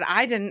 like I said,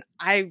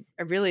 I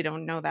really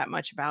don't know that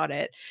much about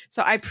it.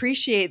 So I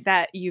appreciate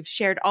that you've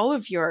shared all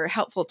of your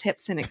helpful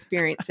tips and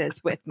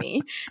experiences with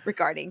me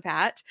regarding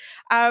that.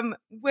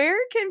 Where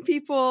can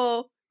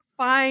people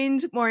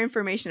find more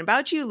information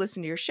about you,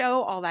 listen to your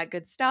show, all that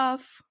good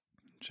stuff?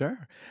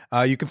 Sure.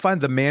 You can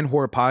find the Man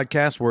Whore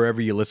Podcast wherever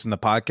you listen to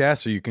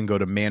podcasts, or you can go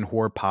to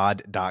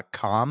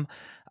manwhorepod.com.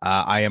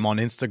 I am on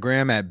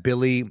Instagram at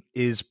Billy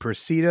is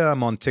Procida.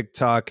 I'm on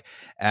TikTok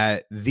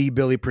at the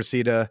Billy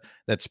Procida.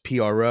 That's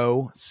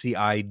Procida.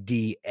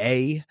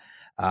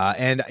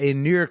 And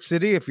in New York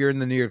City, if you're in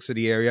the New York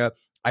City area,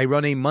 I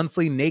run a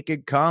monthly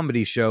naked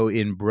comedy show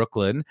in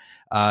Brooklyn.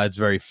 It's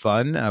very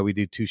fun. We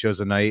do 2 shows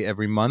a night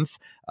every month.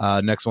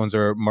 Next ones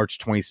are March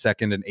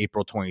 22nd and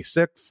April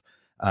 26th.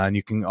 And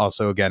you can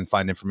also, again,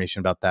 find information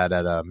about that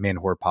at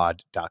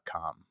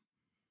manwhorepod.com.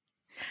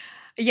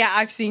 Yeah,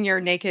 I've seen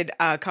your naked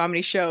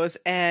comedy shows,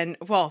 and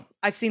well,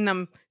 I've seen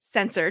them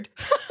censored.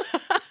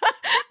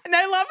 And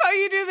I love how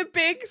you do the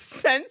big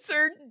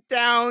censored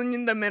down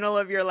in the middle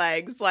of your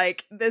legs.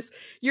 Like this,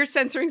 you're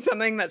censoring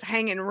something that's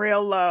hanging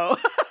real low.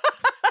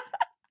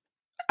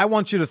 I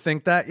want you to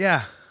think that,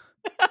 yeah.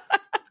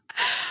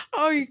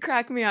 Oh, you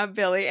crack me up,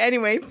 Billy.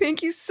 Anyway,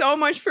 thank you so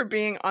much for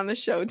being on the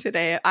show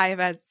today. I have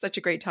had such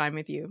a great time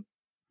with you.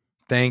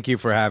 Thank you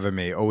for having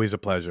me. Always a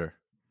pleasure.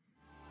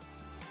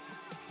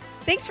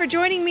 Thanks for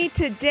joining me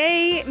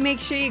today. Make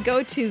sure you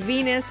go to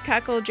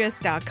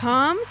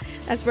venuscuckoldress.com.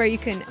 That's where you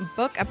can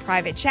book a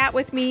private chat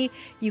with me.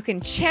 You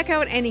can check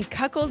out any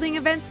cuckolding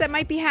events that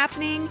might be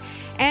happening.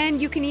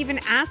 And you can even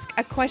ask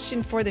a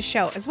question for the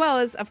show, as well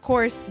as, of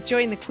course,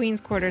 join the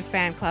Queen's Quarters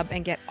fan club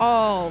and get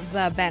all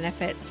the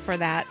benefits for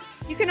that.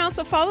 You can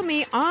also follow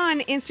me on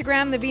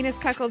Instagram, the Venus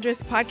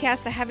Cuckoldress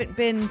Podcast. I haven't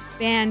been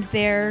banned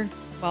there.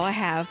 Well, I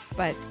have,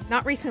 but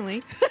not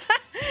recently.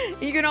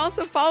 You can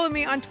also follow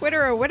me on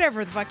Twitter or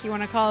whatever the fuck you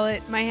want to call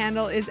it. My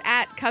handle is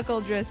at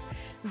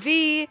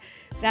CuckoldressV.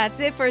 That's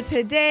it for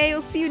today.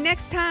 We'll see you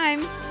next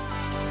time.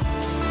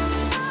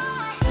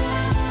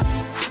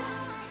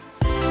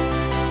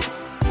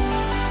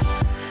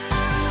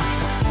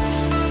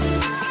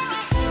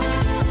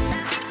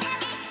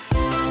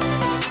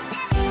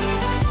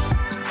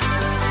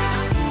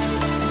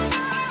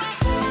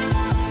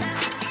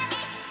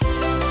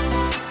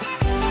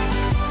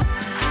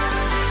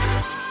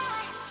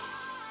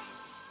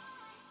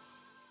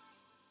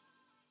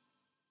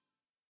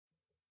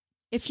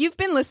 If you've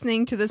been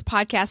listening to this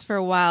podcast for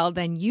a while,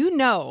 then you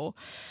know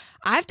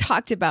I've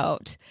talked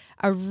about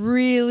a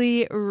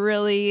really,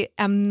 really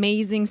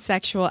amazing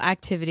sexual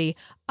activity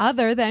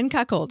other than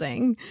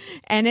cuckolding,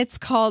 and it's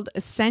called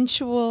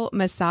sensual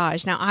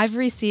massage. Now, I've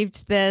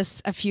received this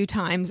a few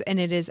times, and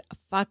it is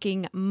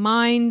fucking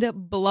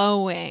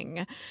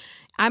mind-blowing.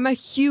 I'm a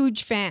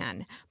huge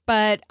fan,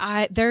 but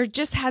there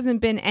just hasn't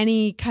been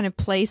any kind of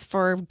place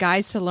for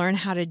guys to learn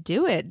how to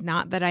do it.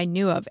 Not that I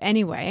knew of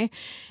anyway.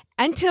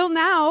 Until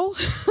now,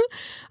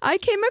 I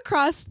came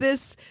across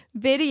this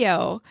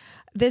video,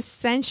 this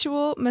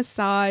sensual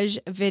massage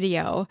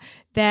video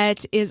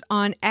that is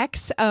on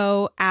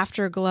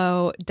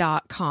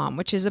xoafterglow.com,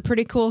 which is a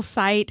pretty cool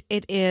site.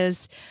 It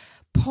is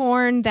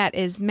porn that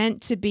is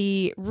meant to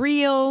be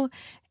real,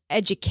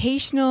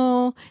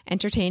 educational,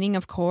 entertaining,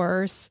 of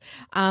course,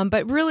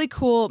 but really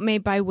cool,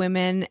 made by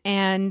women,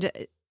 and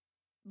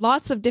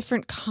lots of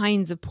different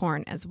kinds of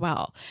porn as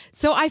well.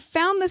 So I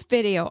found this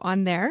video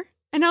on there.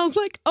 And I was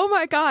like, oh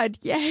my God,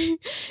 yay.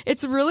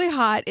 It's really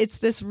hot. It's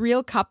this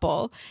real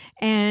couple.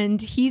 And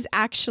he's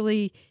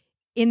actually,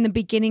 in the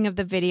beginning of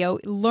the video,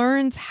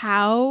 learns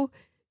how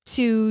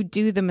to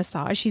do the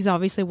massage. He's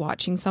obviously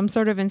watching some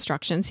sort of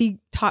instructions. He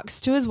talks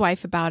to his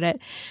wife about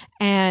it,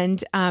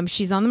 and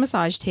she's on the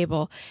massage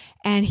table,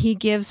 and he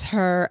gives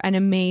her an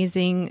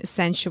amazing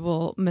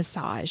sensual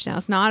massage. Now,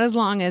 it's not as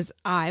long as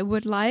I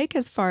would like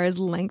as far as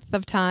length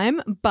of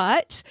time,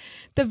 but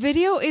the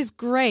video is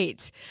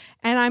great,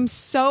 and I'm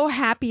so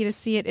happy to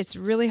see it. It's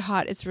really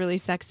hot. It's really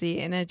sexy,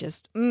 and it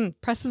just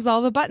presses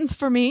all the buttons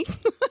for me.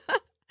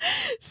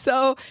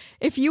 So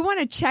if you want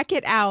to check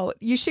it out,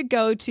 you should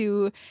go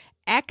to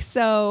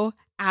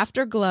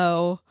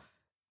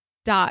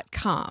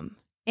xoafterglow.com.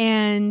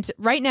 And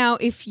right now,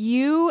 if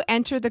you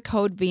enter the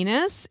code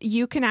Venus,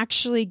 you can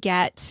actually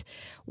get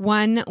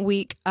 1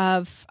 week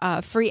of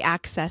free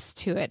access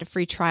to it, a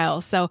free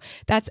trial. So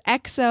that's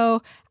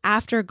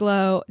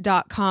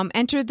xoafterglow.com.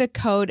 Enter the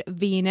code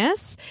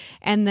Venus.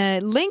 And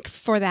the link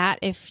for that,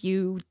 if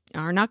you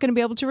are not going to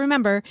be able to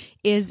remember,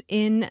 is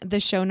in the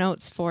show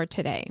notes for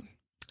today.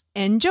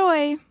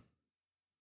 Enjoy.